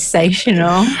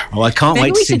sensational. Oh, I can't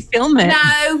wait to see. Maybe we should film it.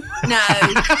 No.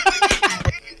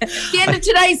 The end of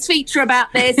today's feature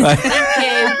about this. Thank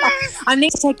you. I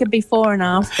need to take a before and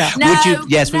after. No, Would you?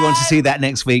 Yes, we want to see that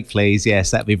next week, please. Yes,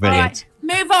 that'd be brilliant.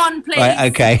 Right, move on, please.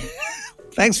 Right, okay.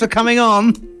 Thanks for coming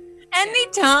on.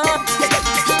 Anytime.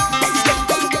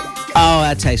 Oh,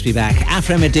 that takes me back.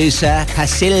 Afro Medusa,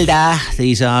 Casilda.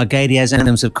 These are Gadio's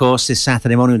anthems, of course, this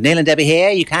Saturday morning with Neil and Debbie here.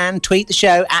 You can tweet the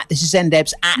show at This Is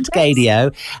NDebs at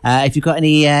Gadio. If you've got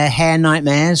any hair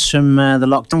nightmares from the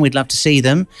lockdown, we'd love to see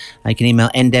them. You can email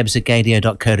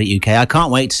ndebs@gadio.co.uk. I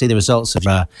can't wait to see the results of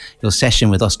your session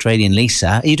with Australian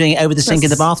Lisa. Are you doing it over the sink in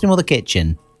the bathroom or the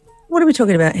kitchen? What are we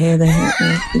talking about here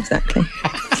then? Exactly.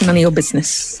 It's none of your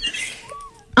business.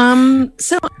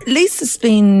 So Lisa's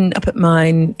been up at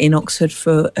mine in Oxford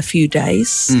for a few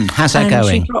days. How's that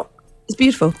going? It's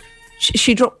beautiful.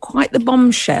 She dropped quite the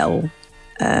bombshell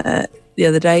the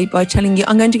other day by telling you,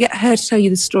 I'm going to get her to tell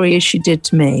you the story as she did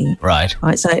to me. Right.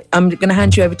 So I'm going to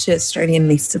hand you over to Australian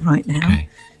Lisa right now. Okay.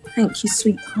 Thank you,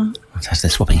 sweetheart. They're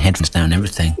swapping headphones now and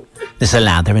everything. This is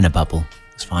allowed. They're in a bubble.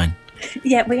 It's fine.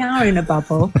 Yeah, we are in a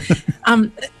bubble.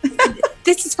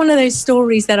 This is one of those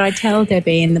stories that I tell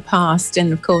Debbie in the past,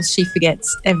 and of course she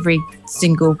forgets every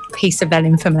single piece of that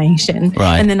information.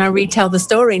 Right. And then I retell the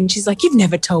story and she's like, you've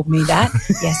never told me that.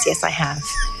 Yes, I have.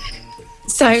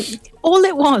 So all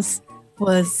it was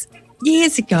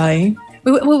years ago,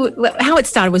 how it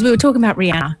started was we were talking about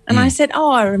Rihanna, and I said,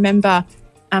 I remember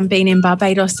being in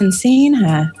Barbados and seeing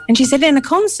her. And she said, in a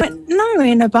concert? No,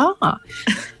 in a bar.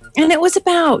 And it was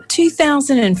about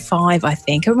 2005, I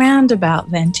think, around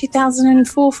about then,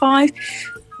 2004, 5.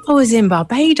 I was in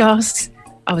Barbados.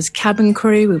 I was cabin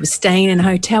crew. We were staying in a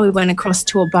hotel. We went across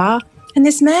to a bar. And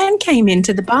this man came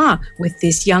into the bar with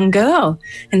this young girl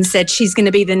and said, she's going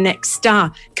to be the next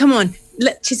star. Come on,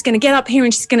 she's going to get up here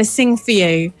and she's going to sing for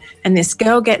you. And this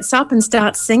girl gets up and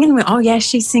starts singing. We went, oh, yeah,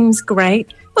 she sings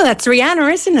great. Well, that's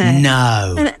Rihanna, isn't it?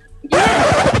 No. And,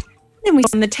 yeah. Then we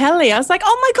saw on the telly. I was like,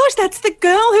 oh my gosh, that's the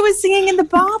girl who was singing in the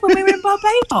bar when we were in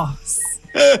Barbados.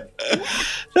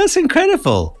 That's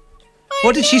incredible.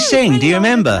 What did she sing? Do you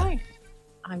remember?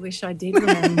 I wish I did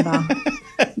remember.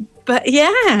 But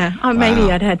yeah, maybe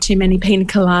I'd had too many pina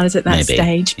coladas at that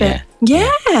stage. But yeah.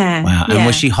 Wow. And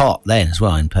was she hot then as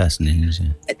well in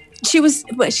person? She was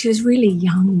really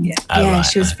young. Yeah,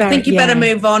 she was very. I think you better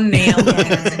move on, Neil.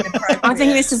 I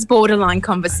think this is borderline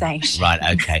conversation. Right,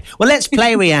 okay. Well, let's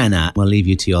play Rihanna. We'll leave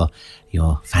you to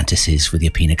your fantasies with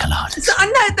your pina coladas.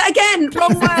 No, again,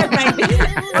 wrong word, maybe.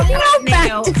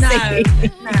 Neil. No,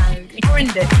 you're in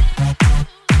it.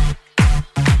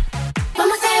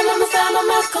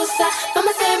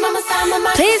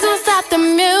 Please don't stop the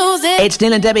music. It's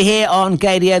Neil and Debbie here on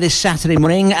Gadio this Saturday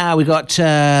morning. We've got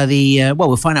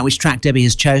we'll find out which track Debbie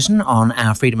has chosen on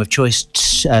our Freedom of Choice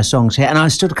songs here. And I'm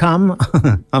still to come.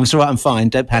 I'm all right, I'm fine.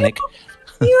 Don't panic.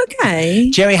 Are you okay?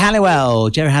 Jerry Halliwell.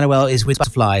 Jerry Halliwell is with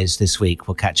Butterflies this week.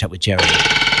 We'll catch up with Jerry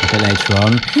a bit later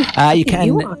on.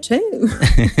 You are too.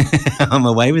 I'm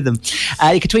away with them.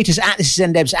 You can tweet us at This Is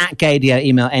NDebs at Gadio.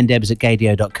 Email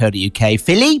ndebs@gadio.co.uk.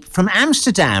 Philippe from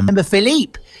Amsterdam. Remember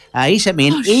Philippe? He sent me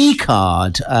an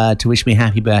e-card to wish me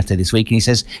happy birthday this week. And he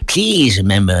says, please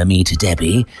remember me to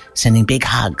Debbie. Sending big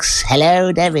hugs.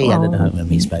 Hello, Debbie. I don't know when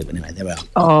we spoke, but anyway, there we are.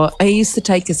 Oh, he used to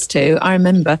take us to. I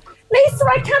remember. Lisa,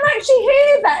 I can actually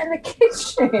hear that in the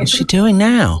kitchen. What's she doing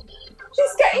now?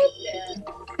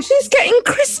 She's getting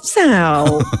crisps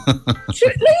out.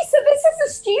 Lisa, this is a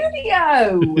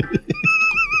studio.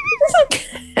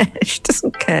 She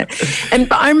doesn't care.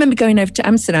 But I remember going over to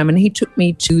Amsterdam and he took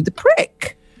me to the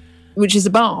Prick, which is a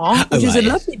bar, which is a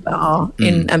lovely bar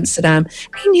in Amsterdam.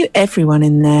 He knew everyone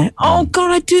in there. Oh, God,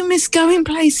 I do miss going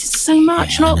places so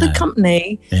much. Not the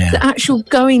company, the actual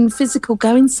physical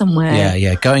going somewhere.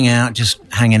 Yeah, going out, just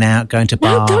hanging out, going to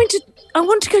bar. I'd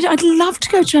love to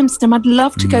go to Amsterdam. I'd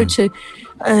love to go to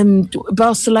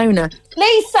Barcelona.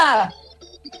 Lisa!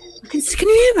 Can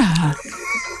you hear her?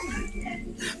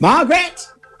 Margaret!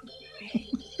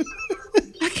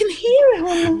 I can hear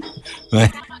her.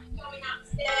 Right.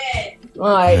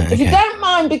 Okay. If you don't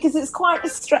mind, because it's quite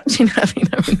distracting having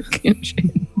her in the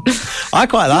kitchen. I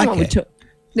quite like it.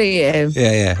 Do you?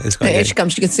 Yeah. It's quite here she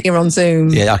comes. You can see her on Zoom.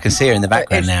 Yeah, I can see her in the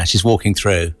background now. She's walking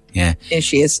through. Yeah. Here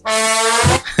she is.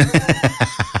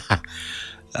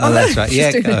 Oh, that's right.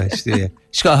 Yeah, gosh, yeah.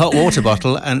 She's got a hot water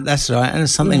bottle, and that's right, and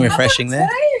there's something refreshing there.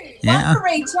 Yeah.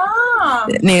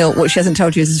 Neil, what she hasn't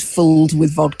told you is filled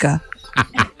with vodka.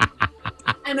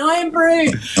 And I'm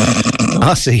Bruce.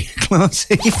 Classy.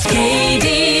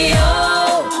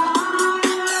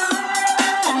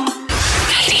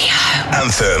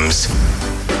 Anthems.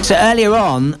 So earlier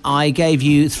on, I gave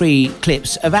you 3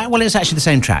 clips about, well, it's actually the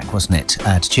same track, wasn't it,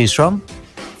 to choose from?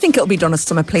 I think it'll be Donna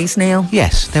Summer, please, Neil.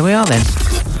 Yes, there we are then.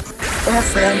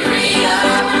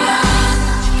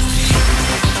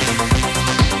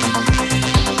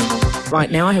 Right,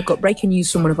 now I have got breaking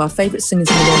news from one of our favourite singers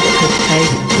in the world that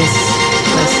this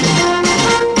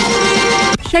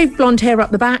person. Shaved blonde hair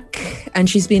up the back, and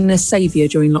she's been a saviour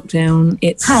during lockdown.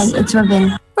 Hi, it's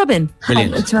Robin. Robin. Hi,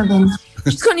 it's Robin.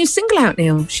 She's got a new single out,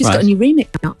 Neil. She's got a new remix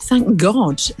out, thank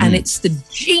God. And it's the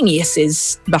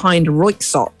geniuses behind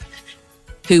Roixop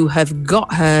who have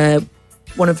got her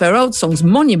one of her old songs,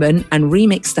 Monument, and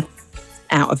remixed the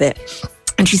out of it.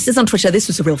 And she says on Twitter, this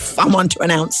was a real fun one to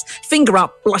announce. Finger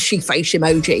up, blushy face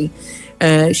emoji.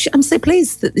 I'm so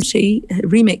pleased that the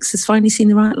remix has finally seen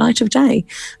the right light of day.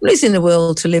 I'm losing the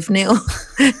will to live, Neil.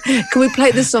 Can we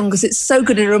play this song? Because it's so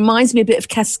good. It reminds me a bit of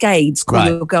Cascades, Call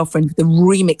Your Girlfriend, the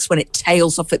remix when it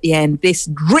tails off at the end. This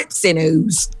drips in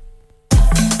ooze.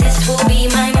 This will be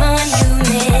my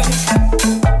monument.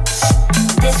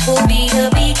 This will be a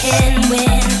beacon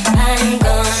when I'm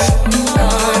gone,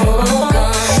 gone, gone.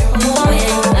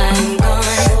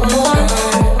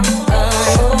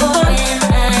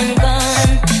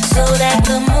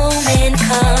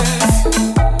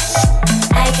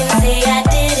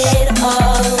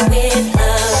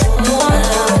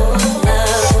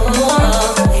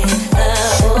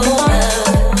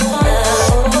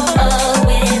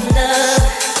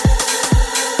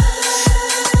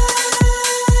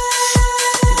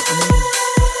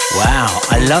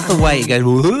 I love the way it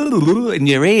goes in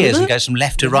your ears and goes from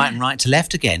left to right and right to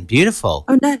left again. Beautiful.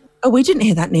 Oh, no. Oh, we didn't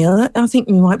hear that, Neil. I think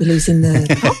we might be losing the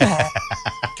top there.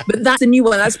 But that's a new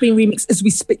one. That's been remixed as we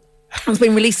speak. It's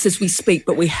been released as we speak,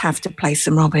 but we have to play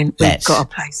some, Robin. We've got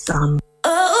to play some.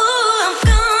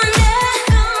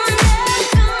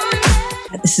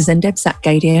 This is ndebs at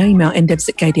Gadio. Email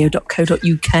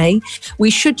ndebs@gadio.co.uk.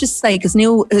 We should just say, because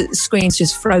Neil's screen's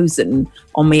just frozen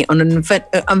on me on a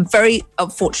very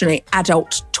unfortunate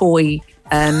adult toy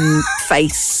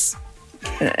face,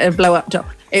 blow up doll.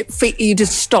 You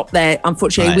just stop there,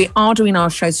 unfortunately. Right. We are doing our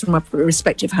shows from our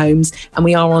respective homes and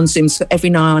we are on Zoom, so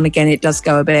every now and again it does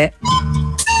go a bit.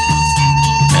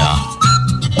 Yeah.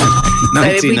 So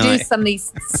if we do suddenly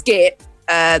skip,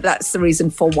 that's the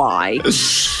reason for why.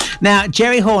 Now,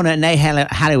 Jerry Horner and Nay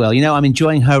Halliwell, you know, I'm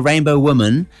enjoying her Rainbow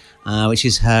Woman, which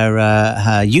is her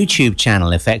YouTube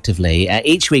channel, effectively.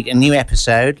 Each week, a new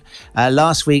episode.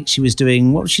 Last week, she was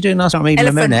doing, what was she doing last time?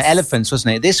 Elephants,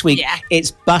 wasn't it? This week,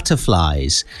 it's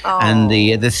butterflies. Oh. And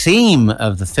the theme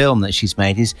of the film that she's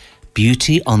made is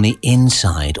beauty on the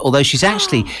inside. Although she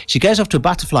goes off to a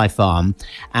butterfly farm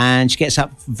and she gets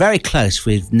up very close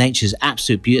with nature's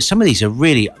absolute beauty. Some of these are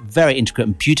really very intricate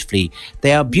and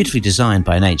they are beautifully designed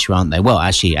by nature, aren't they? Well,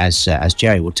 actually, as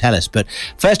Jerry will tell us. But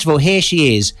first of all, here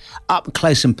she is up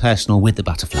close and personal with the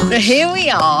butterflies. So here we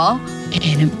are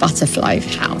in a butterfly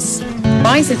house.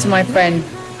 I said to my friend,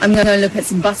 I'm going to look at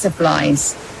some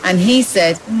butterflies. And he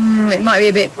said, it might be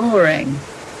a bit boring.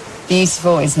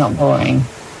 Beautiful is not boring.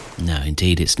 No,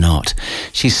 indeed, it's not.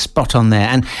 She's spot on there,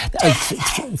 and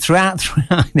throughout,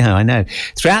 I know.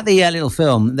 Throughout the little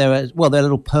film, there are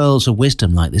little pearls of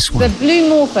wisdom like this one. The blue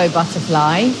morpho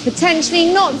butterfly,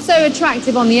 potentially not so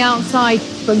attractive on the outside,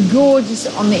 but gorgeous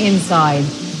on the inside.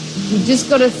 You've just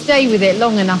got to stay with it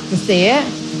long enough to see it.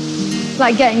 It's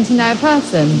like getting to know a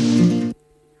person.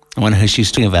 I wonder who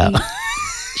she's talking about.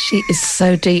 She is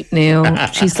so deep, Neil.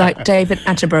 She's like David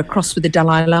Attenborough crossed with the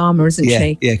Dalai Lama, isn't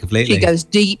she? Yeah, completely. She goes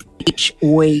deep each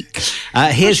week.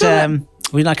 Here's, would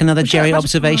you like another Jerry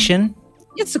observation?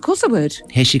 Yes, of course I would.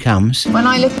 Here she comes. When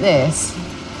I look at this,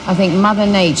 I think Mother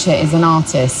Nature is an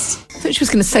artist. I thought she was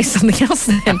going to say something else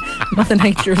then. Mother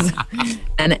Nature is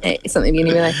something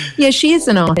beginning with A. Yeah, she is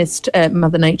an artist,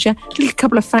 Mother Nature. A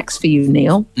couple of facts for you,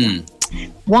 Neil.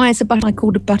 Why is a butterfly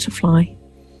called a butterfly?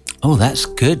 Oh, that's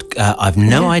good. I've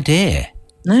no idea.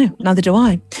 No, neither do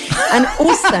I. And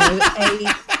also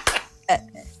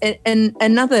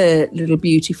another little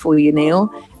beauty for you,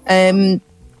 Neil.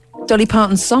 Dolly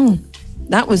Parton's song.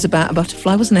 That was about a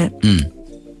butterfly, wasn't it?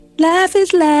 Life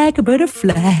is like a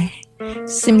butterfly.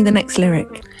 Sing the next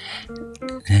lyric.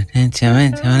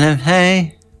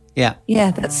 Yeah. Yeah,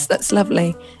 that's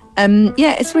lovely.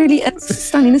 Yeah, it's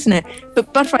stunning, isn't it?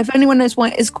 But butterfly, if anyone knows why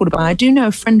it is called a butterfly, I do know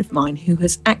a friend of mine who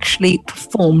has actually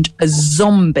performed a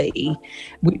zombie,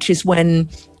 which is when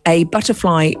a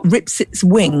butterfly rips its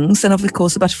wings, and of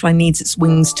course the butterfly needs its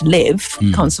wings to live,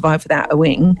 can't survive without a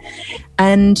wing,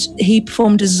 and he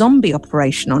performed a zombie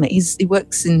operation on it. He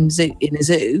works in a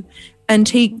zoo, and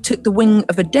he took the wing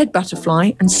of a dead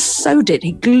butterfly and sewed it.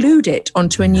 He glued it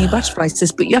onto a new butterfly. He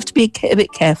says, but you have to be a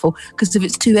bit careful, because if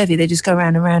it's too heavy, they just go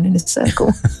round and round in a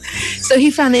circle. So he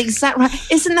found the exact right.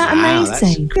 Isn't that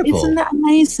amazing? Isn't that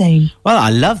amazing? Well,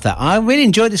 I love that. I really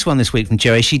enjoyed this one this week from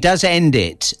Jerry. She does end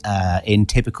it in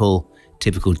typical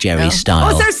Jerry style.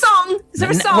 Oh, is there a song? Is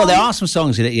there a song? Well, there are some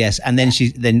songs in it, yes. And then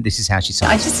this is how she sings.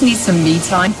 I just need some me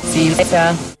time. See you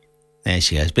later. There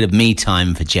she goes. A bit of me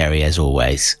time for Jerry, as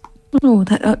always. Oh,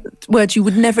 that word you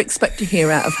would never expect to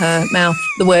hear out of her mouth,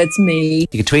 the words me.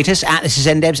 You can tweet us at This Is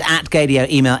NDebs, at Gadio.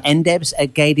 Email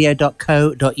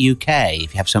ndebs@gadio.co.uk.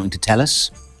 If you have something to tell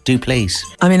us, do please.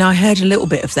 I mean, I heard a little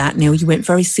bit of that, Neil. You went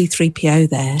very C-3PO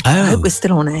there. Oh. I hope we're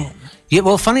still on air. Yeah,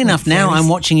 well, funny enough, now I'm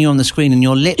watching you on the screen and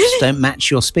your lips don't match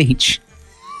your speech.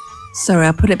 Sorry,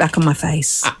 I'll put it back on my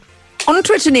face. On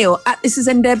Twitter, Neil, at This Is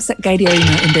NDebs, at Gadio,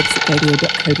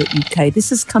 ndebs@gadio.co.uk.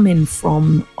 This has come in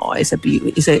from, it's a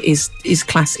beauty, is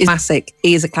classic.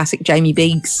 He is a classic. Jamie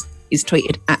Biggs is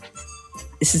tweeted at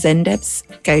This Is NDebs,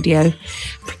 Gadio.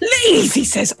 Please, he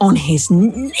says on his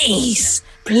knees,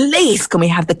 please, can we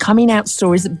have the coming out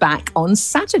stories back on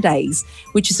Saturdays,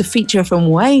 which is a feature from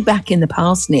way back in the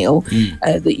past, Neil,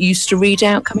 that used to read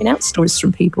out coming out stories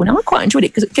from people. And I quite enjoyed it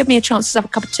because it gave me a chance to have a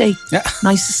cup of tea. Yeah.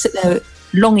 Nice to sit there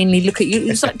longingly look at you.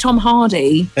 It's like Tom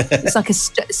Hardy. It's like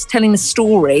telling a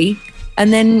story.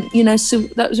 And then, so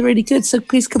that was really good. So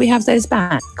please, could we have those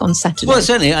back on Saturday? Well,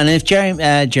 certainly. And if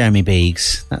Jeremy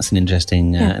Biggs, that's an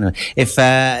interesting... Anyway, if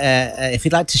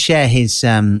he'd like to share his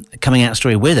coming out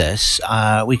story with us,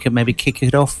 we could maybe kick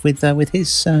it off with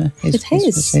his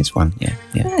one. Yeah,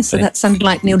 so that sounded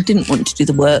like Neil didn't want to do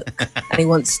the work and he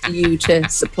wants you to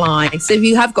supply. So if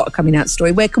you have got a coming out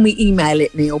story, where can we email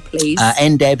it, Neil, please?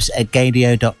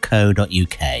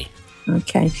 ndebs@gadio.co.uk.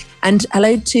 Okay. And I'd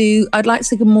like to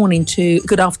say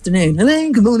good afternoon.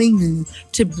 Hello, good morning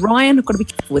to Brian. I've got to be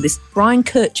careful with this. Brian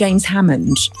Kurt James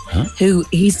Hammond, who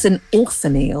he's an author,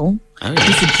 Neil. Oh, yeah.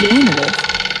 He's a journalist.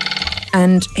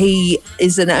 And he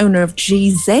is an owner of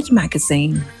GZ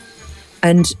magazine.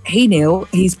 And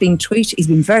he's been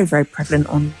very, very prevalent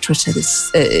on Twitter.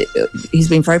 He's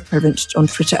been very prevalent on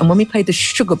Twitter. And when we played the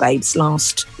Sugar Babes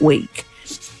last week,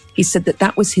 he said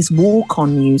that was his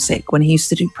walk-on music when he used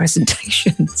to do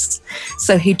presentations.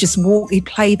 So he'd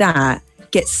play that,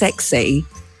 get sexy,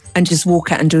 and just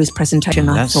walk out and do his presentation.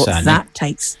 I thought that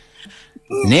takes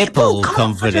nipple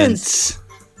confidence.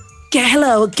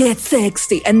 Get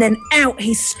sexy, and then out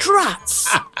he struts.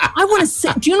 I want to see.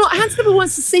 Do you know what? Hans People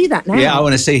wants to see that now. Yeah, I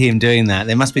want to see him doing that.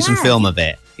 There must be some film of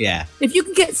it. Yeah. If you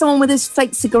can get someone with his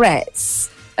fake cigarettes,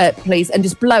 please, and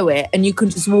just blow it, and you can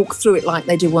just walk through it like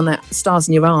they do on that Stars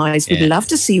in Your Eyes. We'd love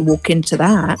to see you walk into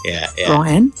that. Yeah.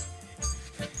 Brian.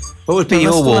 What would be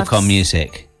your walk-on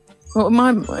music? Well,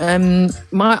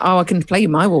 I can play you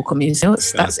my walk-on music.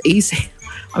 That's easy.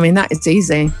 I mean, that is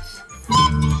easy.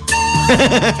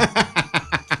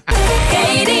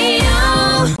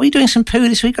 Are you doing some poo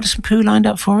this week? Got some poo lined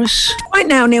up for us? Right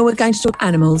now, Neil, we're going to talk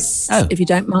animals, if you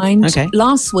don't mind. Okay.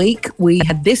 Last week, we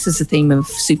had this as a theme of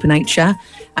Supernature,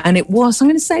 and it was, I'm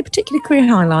going to say, a particular career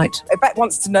highlight. Beck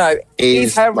wants to know,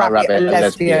 is her rabbit a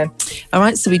lesbian? All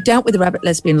right, so we dealt with the rabbit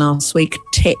lesbian last week.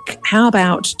 Tick. How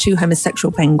about two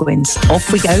homosexual penguins?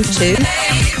 Off we go to...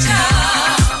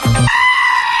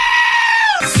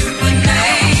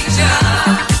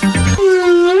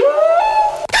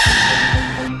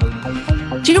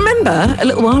 Do you remember a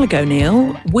little while ago,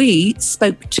 Neil, we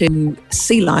spoke to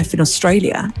Sea Life in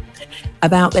Australia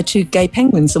about their two gay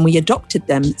penguins and we adopted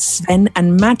them, Sven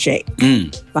and Magic.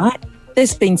 Right?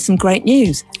 There's been some great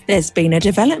news. There's been a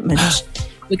development.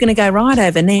 We're going to go right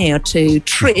over now to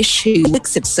Trish, who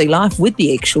works at Sea Life with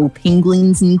the actual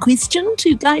penguins in question,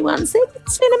 two gay ones,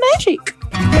 Sven and Magic.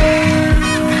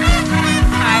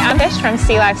 Hi, I'm Trish from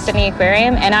Sea Life Sydney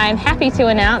Aquarium, and I'm happy to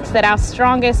announce that our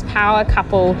strongest power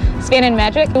couple, Sven and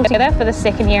Magic, are together for the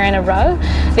second year in a row.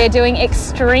 They're doing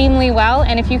extremely well,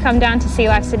 and if you come down to Sea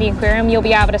Life Sydney Aquarium, you'll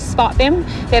be able to spot them.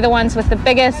 They're the ones with the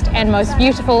biggest and most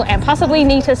beautiful and possibly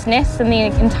neatest nests in the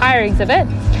entire exhibit.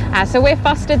 So we've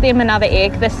fostered them another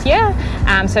egg this year.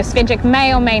 So Svenjic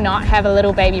may or may not have a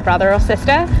little baby brother or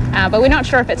sister, but we're not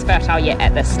sure if it's fertile yet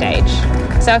at this stage.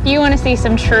 So if you want to see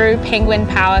some true penguin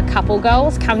power couple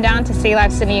goals, come down to Sea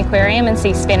Life Sydney Aquarium and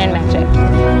see Sven and Magic.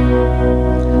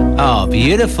 Oh,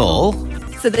 beautiful.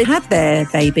 So they had their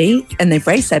baby and they've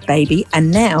raised their baby, and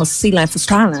now Sea Life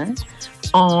Australia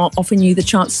are offering you the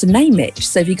chance to name it.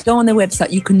 So if you go on their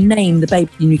website, you can name the baby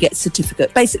and you get a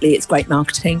certificate. Basically, it's great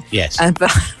marketing. Yes.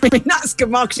 But I mean, that's good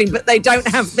marketing, but they don't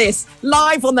have this.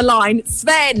 Live on the line,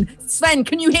 Sven,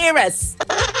 can you hear us?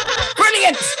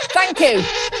 Brilliant. Thank you.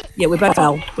 Yeah, we're both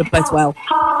well.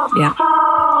 Yeah.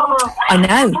 I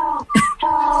know.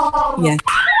 Yeah,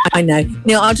 I know.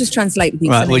 Neil, I'll just translate with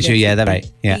you. Right, would you? Yeah, that's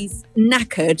right. Yeah. He's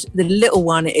knackered. The little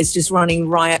one is just running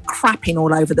riot, crapping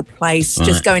all over the place,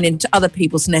 just going into other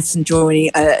people's nests and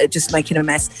joining, just making a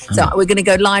mess. So we're going to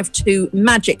go live to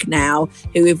Magic now,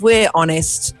 who, if we're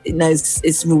honest, knows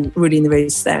is really in the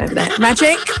roost there.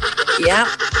 Magic? Yeah.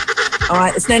 All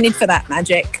right, there's no need for that,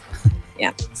 Magic.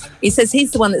 Yeah. He says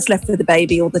he's the one that's left with the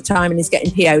baby all the time and he's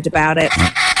getting PO'd about it.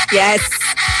 Yes.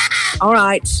 All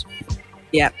right.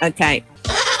 Yeah, okay.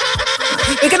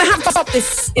 We're going to have to stop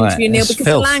this interview, Neil, because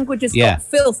the language has got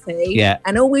filthy. Yeah.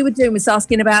 And all we were doing was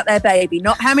asking about their baby,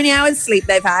 not how many hours sleep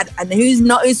they've had, and who's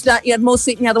you had more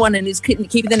sleep than the other one, and who's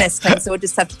keeping the nest clean. So we'll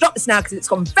just have to drop this now because it's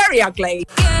gone very ugly.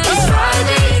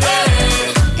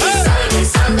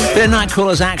 Bit of Night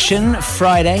Crawlers action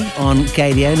Friday on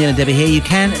Gadio. Neil and Debbie here. You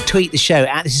can tweet the show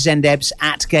at This Is NDebs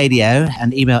at Gadio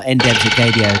and email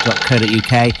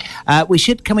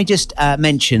ndebs@gadio.co.uk. Can we just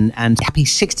mention and happy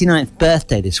 69th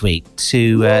birthday this week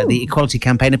to the equality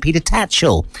campaigner Peter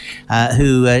Tatchell,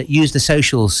 who used the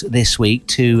socials this week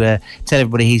to tell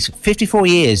everybody he's 54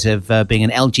 years of being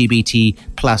an LGBT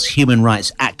plus human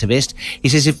rights activist. He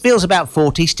says it feels about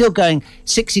 40, still going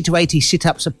 60 to 80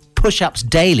 sit-ups push-ups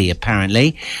daily,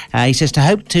 apparently. He says to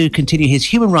hope to continue his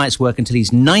human rights work until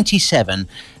he's 97.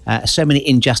 So many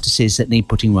injustices that need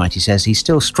putting right, he says. He's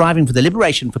still striving for the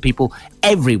liberation for people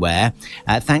everywhere.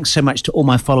 Thanks so much to all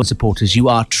my following supporters. You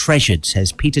are treasured,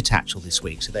 says Peter Tatchell this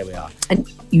week. So there we are. And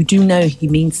you do know he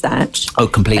means that. Oh,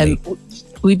 completely.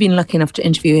 We've been lucky enough to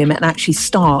interview him and actually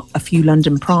start a few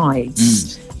London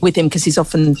Prides with him, because he's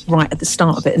often right at the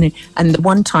start of it. And the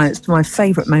one time, it's my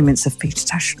favourite moments of Peter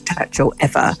Tatchell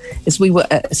ever, is we were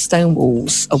at a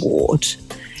Stonewalls award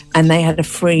and they had a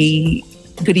free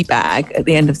goodie bag at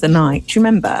the end of the night. Do you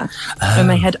remember? When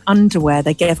they had underwear,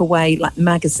 they gave away like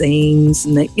magazines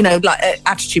and like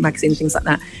Attitude magazine, things like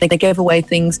that. They gave away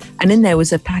things, and in there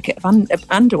was a packet of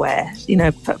underwear,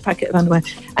 packet of underwear.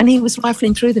 And he was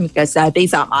rifling through them. He goes, "So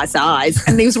these aren't my size,"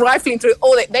 and he was rifling through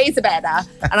all it. These are better.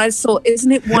 And I just thought,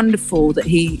 isn't it wonderful that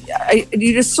you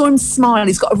just saw him smile.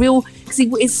 He's got a real, because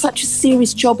it's such a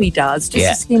serious job he does.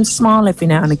 Just to see him smile every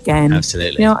now and again.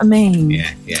 Absolutely. You know what I mean?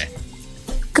 Yeah.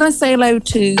 Can I say hello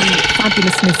to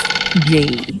Fabulous Miss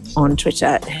G on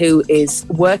Twitter, who is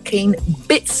working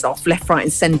bits off left, right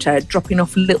and centre, dropping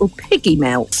off little piggy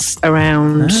melts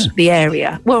around the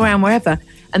area, around wherever.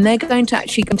 And they're going to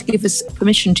give us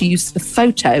permission to use the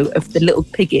photo of the little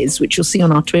piggies, which you'll see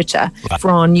on our Twitter, for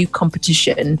our new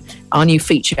competition, our new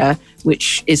feature,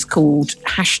 which is called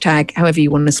hashtag, however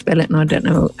you want to spell it, and I don't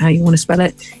know how you want to spell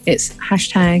it. It's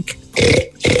hashtag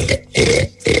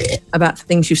about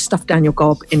things you've stuffed down your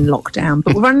gob in lockdown.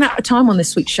 But we're running out of time on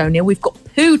this week's show, Neil. We've got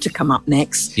Pooh to come up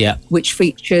next, which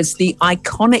features the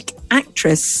iconic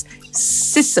actress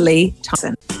Cicely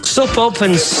Tyson. Sup up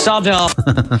and sod off.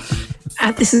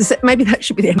 Maybe that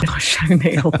should be the end of our show,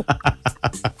 Neil.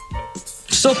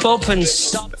 Sup up and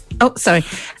sod. Oh, sorry.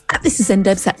 This is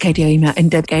NDebs at Gadio, email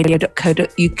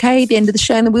ndebgadio.co.uk. The end of the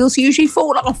show and the wheels usually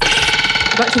fall off.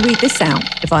 I'd like to read this out,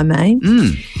 if I may.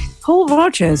 Paul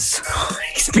Rogers,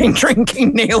 he's been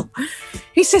drinking, Neil.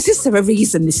 He says, is there a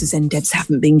reason This NDebs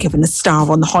haven't been given a star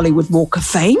on the Hollywood Walk of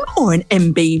Fame or an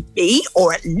MBE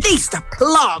or at least a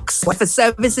plaque for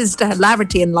services to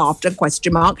hilarity and laughter, ?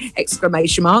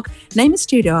 Name a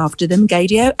studio after them,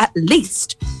 Gadio, at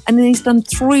least. And then he's done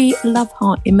 3 love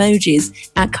heart emojis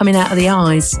coming out of the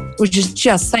eyes, which is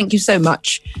just, thank you so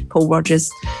much, Paul Rogers,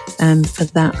 for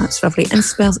that. That's lovely. And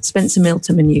Spencer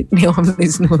Milton and you, Neil, I'm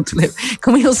losing the will to live.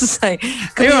 Can we also say,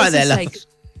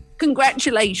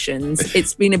 congratulations,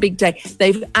 it's been a big day.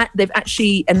 They've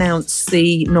actually announced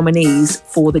the nominees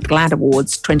for the GLAAD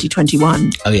Awards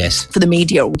 2021. Oh, yes. For the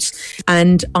Media Awards.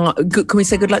 And can we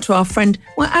say good luck to our friend,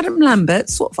 Adam Lambert,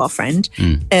 sort of our friend,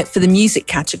 for the music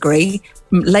category,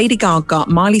 Lady Gaga,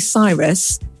 Miley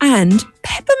Cyrus, and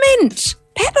Peppermint.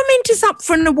 Peppermint is up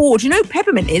for an award. You know who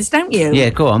Peppermint is, don't you? Yeah,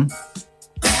 go on.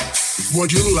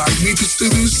 Would you like me to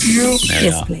seduce you?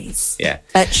 Yes, please. Yeah.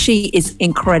 She is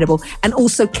incredible. And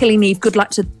also Killing Eve. Good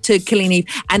luck to Killing Eve.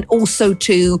 And also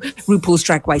to RuPaul's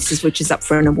Drag Races, which is up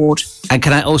for an award. And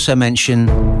can I also mention...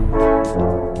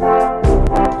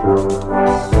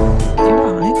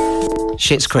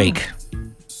 Schitt's Creek.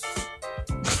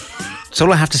 That's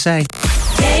all I have to say.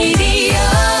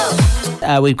 Radio.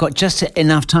 We've got just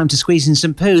enough time to squeeze in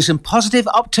some poo. Some positive,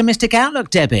 optimistic outlook,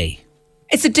 Debbie.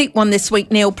 It's a deep one this week,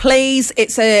 Neil, please.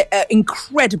 It's an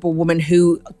incredible woman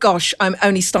who, gosh, I'm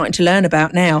only starting to learn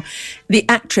about now. The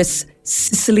actress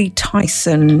Cicely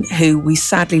Tyson, who we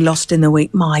sadly lost in the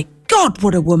week. My God,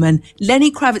 what a woman. Lenny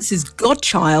Kravitz's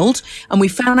godchild. And we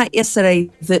found out yesterday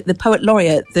that the poet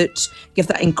laureate that gave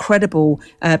that incredible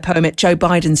poem at Joe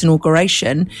Biden's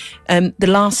inauguration, the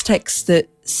last text that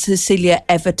Cecilia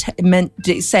ever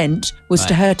sent was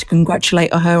to her to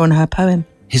congratulate her on her poem.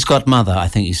 His godmother, I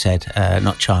think you said,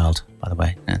 not child, by the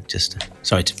way.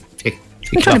 Sorry to pick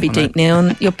You're trying to be up on deep, Neil,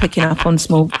 and you're picking up on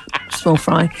small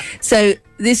fry. So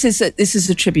this is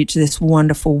a tribute to this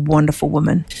wonderful, wonderful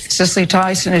woman. Cicely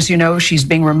Tyson, as you know, she's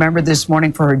being remembered this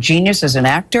morning for her genius as an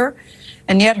actor,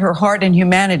 and yet her heart and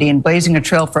humanity in blazing a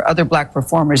trail for other Black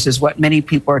performers is what many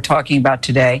people are talking about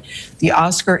today. The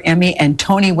Oscar, Emmy, and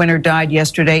Tony winner died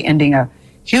yesterday, ending a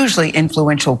hugely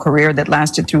influential career that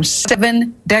lasted through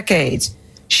 7 decades.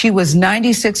 She was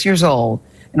 96 years old,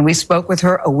 and we spoke with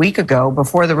her a week ago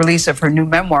before the release of her new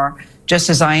memoir, Just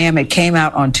As I Am. It came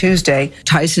out on Tuesday.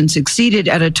 Tyson succeeded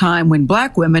at a time when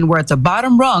Black women were at the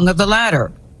bottom rung of the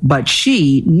ladder, but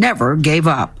she never gave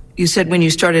up. You said when you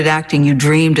started acting, you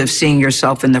dreamed of seeing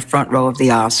yourself in the front row of the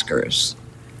Oscars.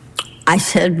 I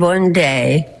said one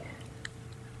day,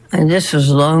 and this was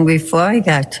long before I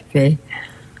got to be,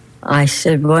 I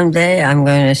said one day I'm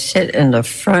going to sit in the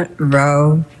front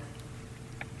row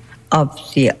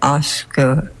of the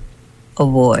Oscar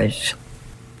Awards.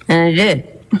 And I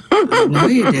did. I know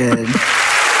you did.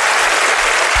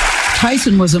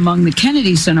 Tyson was among the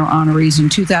Kennedy Center honorees in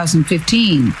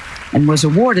 2015 and was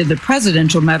awarded the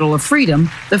Presidential Medal of Freedom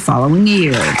the following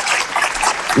year.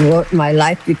 What my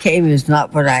life became is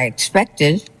not what I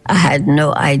expected. I had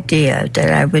no idea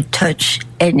that I would touch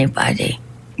anybody.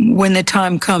 When the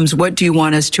time comes, what do you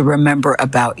want us to remember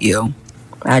about you?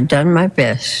 I've done my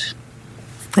best.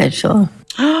 That's all.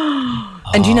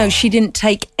 And you know, she didn't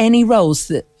take any roles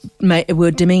that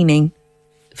were demeaning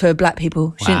for Black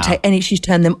people. She didn't take any. She's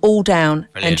turned them all down.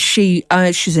 Brilliant.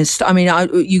 And she's.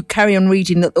 You carry on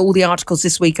reading all the articles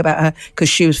this week about her because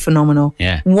she was phenomenal.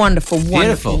 Yeah, wonderful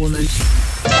woman.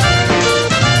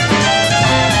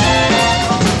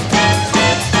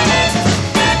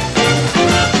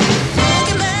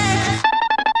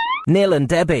 Neil and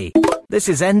Debbie, this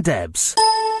is NDebs.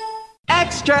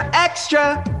 Extra,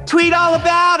 extra, tweet all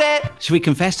about it. Should we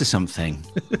confess to something?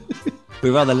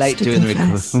 We're rather late doing the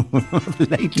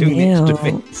extra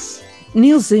bits.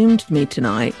 Neil Zoomed me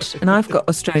tonight, and I've got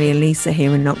Australian Lisa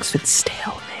here in Oxford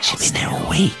still. She's been there all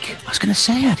week. I was going to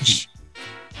say her, didn't she?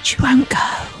 She won't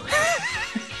go.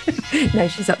 No,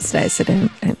 she's upstairs, so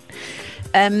don't.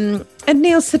 And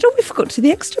Neil said, we forgot to do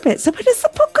the extra bit. So when has the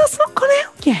podcast not gone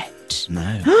out yet? No.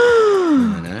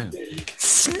 I know.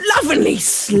 Slovenly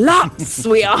sluts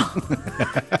we are.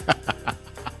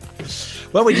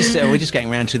 Well, we're just getting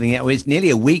around to the. It's nearly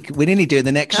a week. We're nearly doing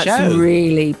the next show. That's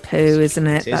really poo, isn't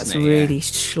it? That's really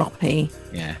sloppy.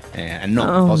 Yeah, and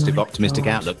not positive, optimistic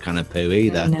outlook kind of poo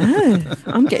either. No,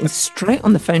 I'm getting straight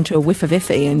on the phone to a whiff of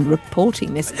Iffy and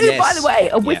reporting this. Yes. Oh, by the way,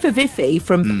 a whiff of Iffy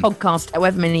from the podcast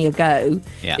however many ago.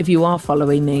 Yeah. If you are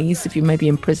following these, if you may be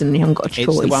in prison and you haven't got a choice.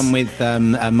 It's the one with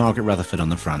Margaret Rutherford on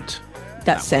the front.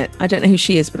 That's it. I don't know who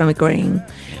she is, but I'm agreeing.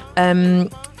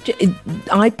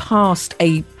 I passed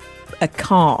a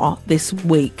car this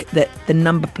week that the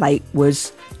number plate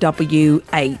was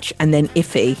WH and then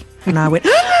Iffy. And I went,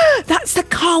 that's the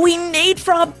car we need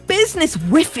for our business.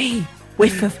 Whiffy.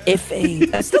 Whiff of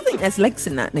Iffy. I still think there's legs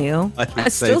in that, Neil. I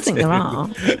still think there are.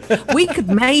 We could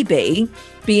maybe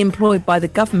be employed by the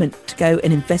government to go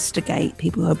and investigate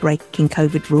people who are breaking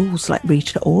COVID rules like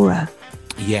Rita Ora.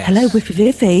 Yes. Hello, Whiff of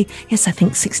Iffy. Yes, I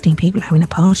think 16 people are having a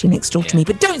party next door to me,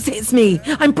 but don't say it's me.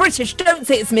 I'm British. Don't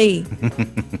say it's me.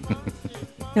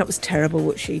 That was terrible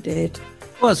what she did.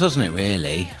 Wasn't it,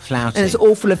 really? Flouting. And it's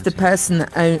awful of the person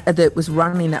that was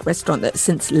running that restaurant that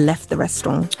since left the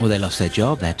restaurant. Well, they lost their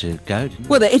job. They had to go.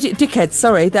 Well, they're dickheads.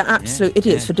 Sorry, they're absolute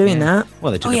idiots for doing that.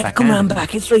 Well, they took it back come out. on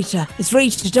back. It's Rita. It's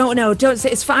Rita. Don't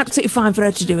say it's absolutely fine for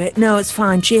her to do it. No, it's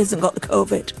fine. She hasn't got the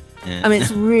COVID. Yeah. I mean, it's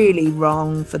really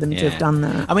wrong for them to have done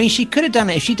that. I mean, she could have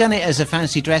done it if she'd done it as a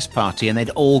fancy dress party and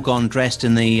they'd all gone dressed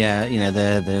in the,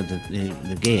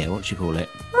 the gear. What do you call it?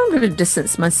 I'm going to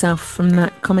distance myself from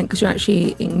that comment because you're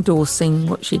actually endorsing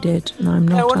what she did, and I'm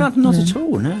not. No, well, not at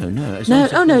all. No. No.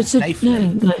 Yeah,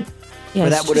 but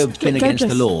that would have been against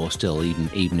the law still,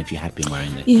 even if you had been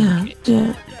wearing it. Yeah.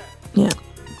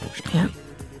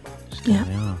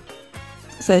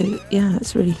 So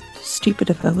it's really stupid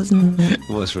of her, wasn't it? It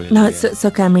was really. No, it's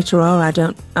okay. I'm Rita Ora.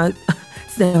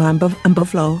 It's No, I'm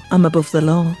above law. I'm above the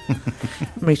law.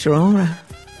 Rita Ora.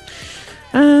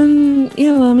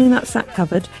 Yeah, well, I mean, that's that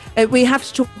covered. We have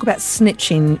to talk about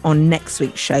snitching on next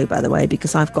week's show, by the way,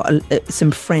 because I've got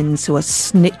some friends who are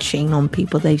snitching on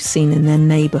people they've seen in their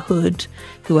neighbourhood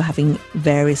who are having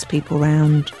various people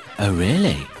round. Oh,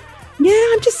 really? Yeah,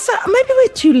 I'm just maybe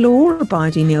we're too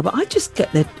law-abiding, Neil, but I just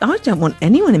get that I don't want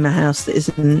anyone in my house that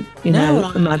isn't, in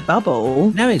my bubble.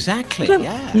 No, exactly.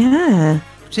 Yeah. Yeah.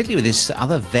 Particularly with this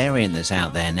other variant that's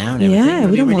out there now and everything. Yeah,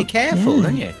 You're really careful,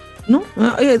 don't you?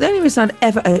 The only reason I'd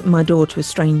ever open my door to a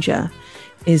stranger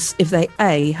is if they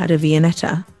A, had a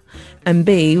Viennetta, and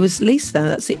B, was leased there.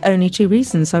 That's the only two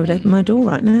reasons I would open my door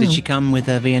right now. Did she come with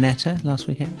a Viennetta last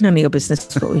weekend? None of your business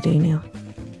is what we do, Neil.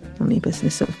 None of your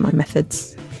business of my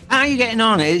methods. How are you getting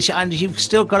on? You've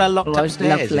still got her locked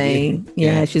upstairs. Lovely.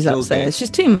 Yeah, she's upstairs. Good. She's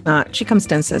too much. She comes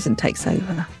downstairs and takes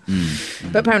over.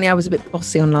 But apparently I was a bit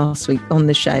bossy on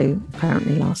the show,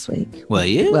 last week. Were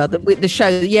you? Well, the show,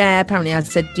 yeah, apparently I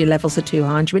said your levels are too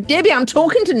high. And she went, Debbie, I'm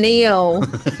talking to Neil.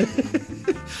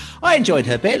 I enjoyed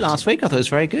her bit last week. I thought it was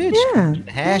very good. Yeah.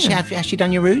 Hair, has she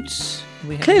done your roots?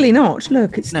 Clearly not.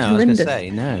 Look, it's horrendous. I was going to say,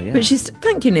 no, yeah. But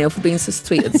thank you, Neil, for being so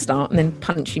sweet at the start and then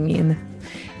punching me in the...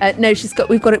 No,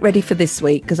 we've got it ready for this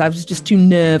week because I was just too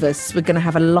nervous. We're going to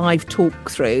have a live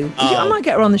talk through. I might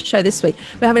get her on the show this week.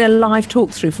 We're having a live talk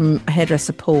through from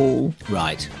hairdresser Paul.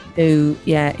 Right. Who,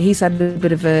 he's had a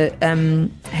bit of a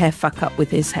hair fuck up with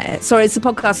his hair. Sorry, it's the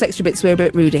podcast extra bits. We're a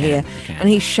bit ruder here. Okay. And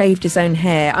he shaved his own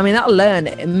hair. I mean, that'll learn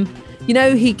him. You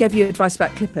know, he gave you advice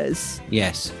about clippers.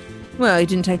 Yes. Well, he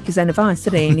didn't take his own advice,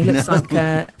 did he? And he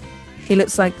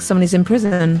looks like someone who's in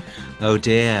prison. Oh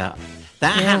dear.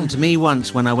 That happened to me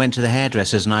once when I went to the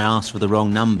hairdressers and I asked for the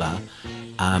wrong number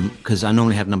because I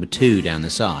normally have number 2 down the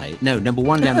side. No, number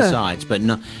 1 down the sides, but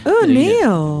no. Oh,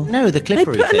 Neil. No, the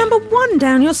clippery They put a number 1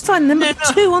 down your side and number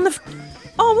 2 on the...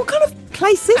 Oh, what kind of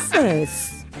place is this?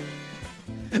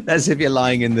 That's if you're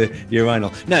lying in the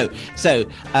urinal. No, so,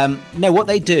 what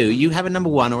they do, you have a number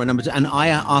 1 or a number 2, and I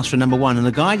asked for a number 1, and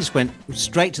the guy just went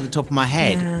straight to the top of my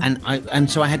head, and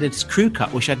so I had this crew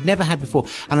cut, which I'd never had before,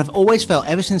 and I've always felt,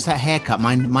 ever since that haircut,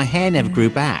 my hair never grew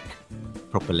back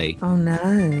properly. Oh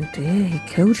no, dear! He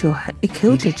killed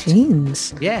your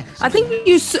jeans. Yeah, I think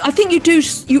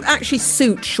you actually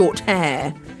suit short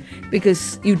hair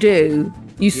because you do.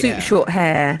 You suit short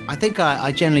hair. I think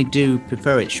I generally do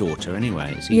prefer it shorter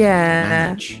anyway. It's easy to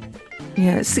manage.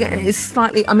 Yeah, it's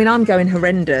slightly... I mean, I'm going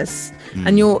horrendous.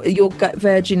 And you're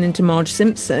verging into Marge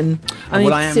Simpson. I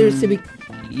mean, seriously...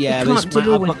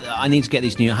 I need to get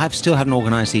these new... I still haven't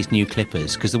organised these new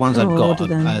clippers because the ones I've got,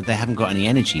 they haven't got any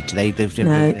energy. They're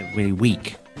really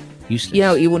weak. Useless. You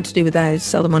know what you want to do with those?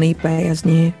 Sell them on eBay as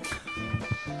new.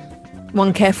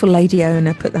 One careful lady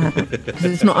owner put that because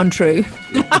it's not untrue.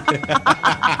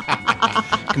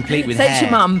 Complete with hair. Say to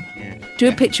your mum, do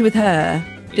a picture with her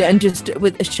and just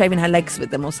with shaving her legs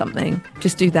with them or something.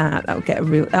 Just do that. That'll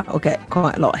get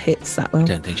quite a lot of hits. That will. I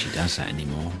don't think she does that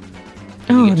anymore.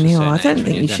 Oh Neil, I don't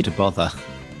think you should to bother.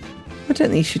 I don't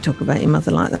think you should talk about your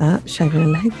mother like that, shaving her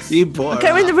legs. You boy.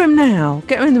 Get her in the room now.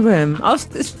 Get her in the room.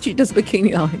 She does a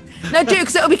bikini line. No, do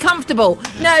because it'll be comfortable.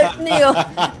 No, Neil,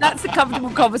 that's a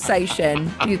comfortable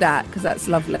conversation. Do that because that's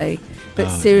lovely. But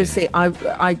seriously, I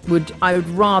would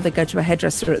rather go to a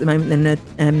hairdresser at the moment than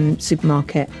a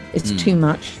supermarket. It's too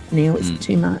much, Neil. It's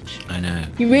too much. I know.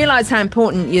 You realise how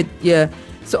important your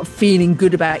sort of feeling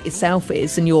good about yourself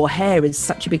is, and your hair is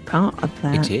such a big part of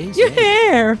that. It is. Your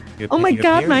hair. Oh my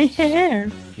God, my hair.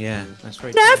 Yeah, that's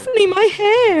very Daphne, my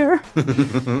hair.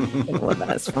 Well,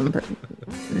 that's fun, but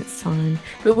it's fine.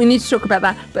 But we need to talk about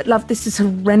that. But love, this is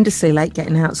horrendously late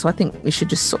getting out, so I think we should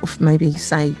just sort of maybe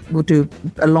say we'll do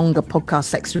a longer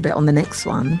podcast extra bit on the next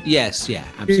one. Yes, yeah,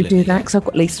 absolutely. Do that because I've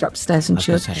got Lisa upstairs and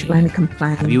she'll only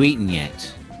complain. Have you eaten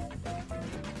yet?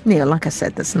 Neil, like I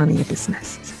said, that's none of your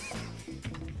business.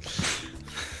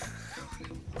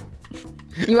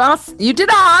 You asked. You did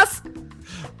ask.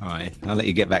 All right, I'll let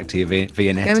you get back to your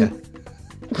Viennetta.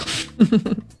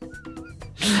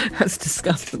 That's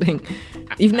disgusting.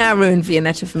 You've now ruined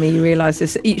Viennetta for me. You realise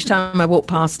this each time I walk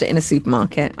past it in a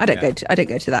supermarket. I don't go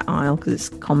to that aisle because it's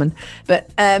common.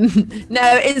 But no,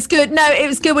 it's good. No, it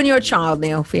was good when you were a child,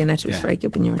 Neil. Viennetta was very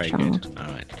good when you were a child. Good. All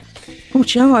right. Oh,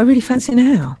 do you know what I really fancy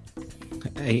now?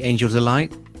 Angel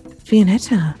Delight.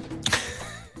 Viennetta.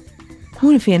 I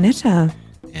want a Viennetta.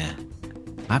 Yeah.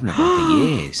 I haven't had it for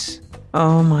years.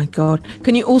 Oh my God.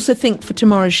 Can you also think for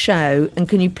tomorrow's show, and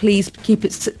can you please keep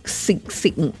it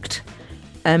succinct,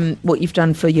 what you've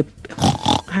done for your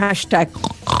hashtag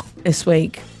this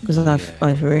week? Because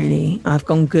I've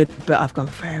gone good, but I've gone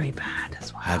very bad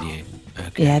as well. Have you?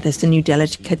 Okay. Yeah, there's a new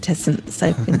delicatessen that's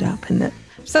opened up in the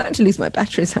starting to lose my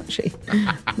batteries, actually.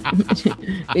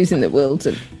 Losing the will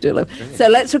to do a lot. So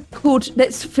let's record.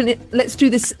 Let's do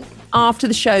this after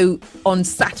the show on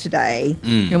Saturday,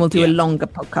 and we'll do a longer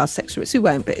podcast section. We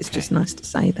won't, but it's just nice to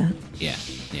say that. Yeah.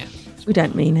 We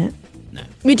don't mean it. No.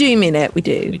 We do mean it. We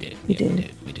do. We do.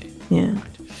 Yeah.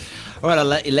 All right, I'll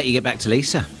let you get back to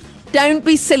Lisa. Don't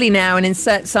be silly now and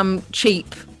insert some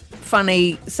cheap,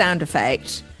 funny sound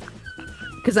effect.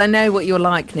 Because I know what you're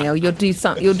like, Neil. You'll do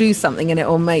something, and it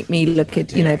will make me look,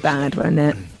 bad, won't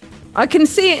it? I can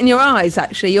see it in your eyes.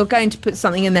 Actually, you're going to put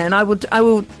something in there, and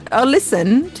I'll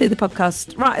listen to the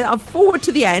podcast. Right, I'll forward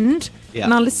to the end,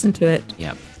 and I'll listen to it.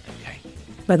 Yeah. Okay.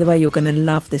 By the way, you're going to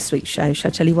love this week's show. Shall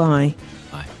I tell you why?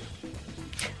 Why?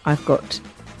 I've got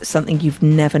something you've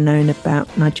never known about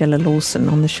Nigella Lawson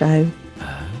on the show.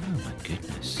 Oh my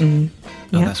goodness. Yeah.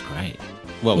 That's great.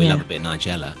 Well, we love a bit of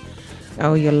Nigella.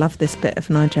 Oh, you'll love this bit of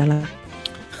Nigella.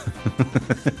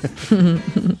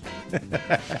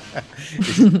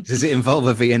 Does it involve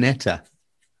a Viennetta?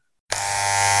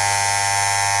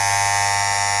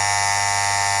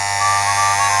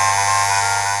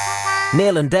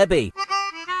 Neil and Debbie.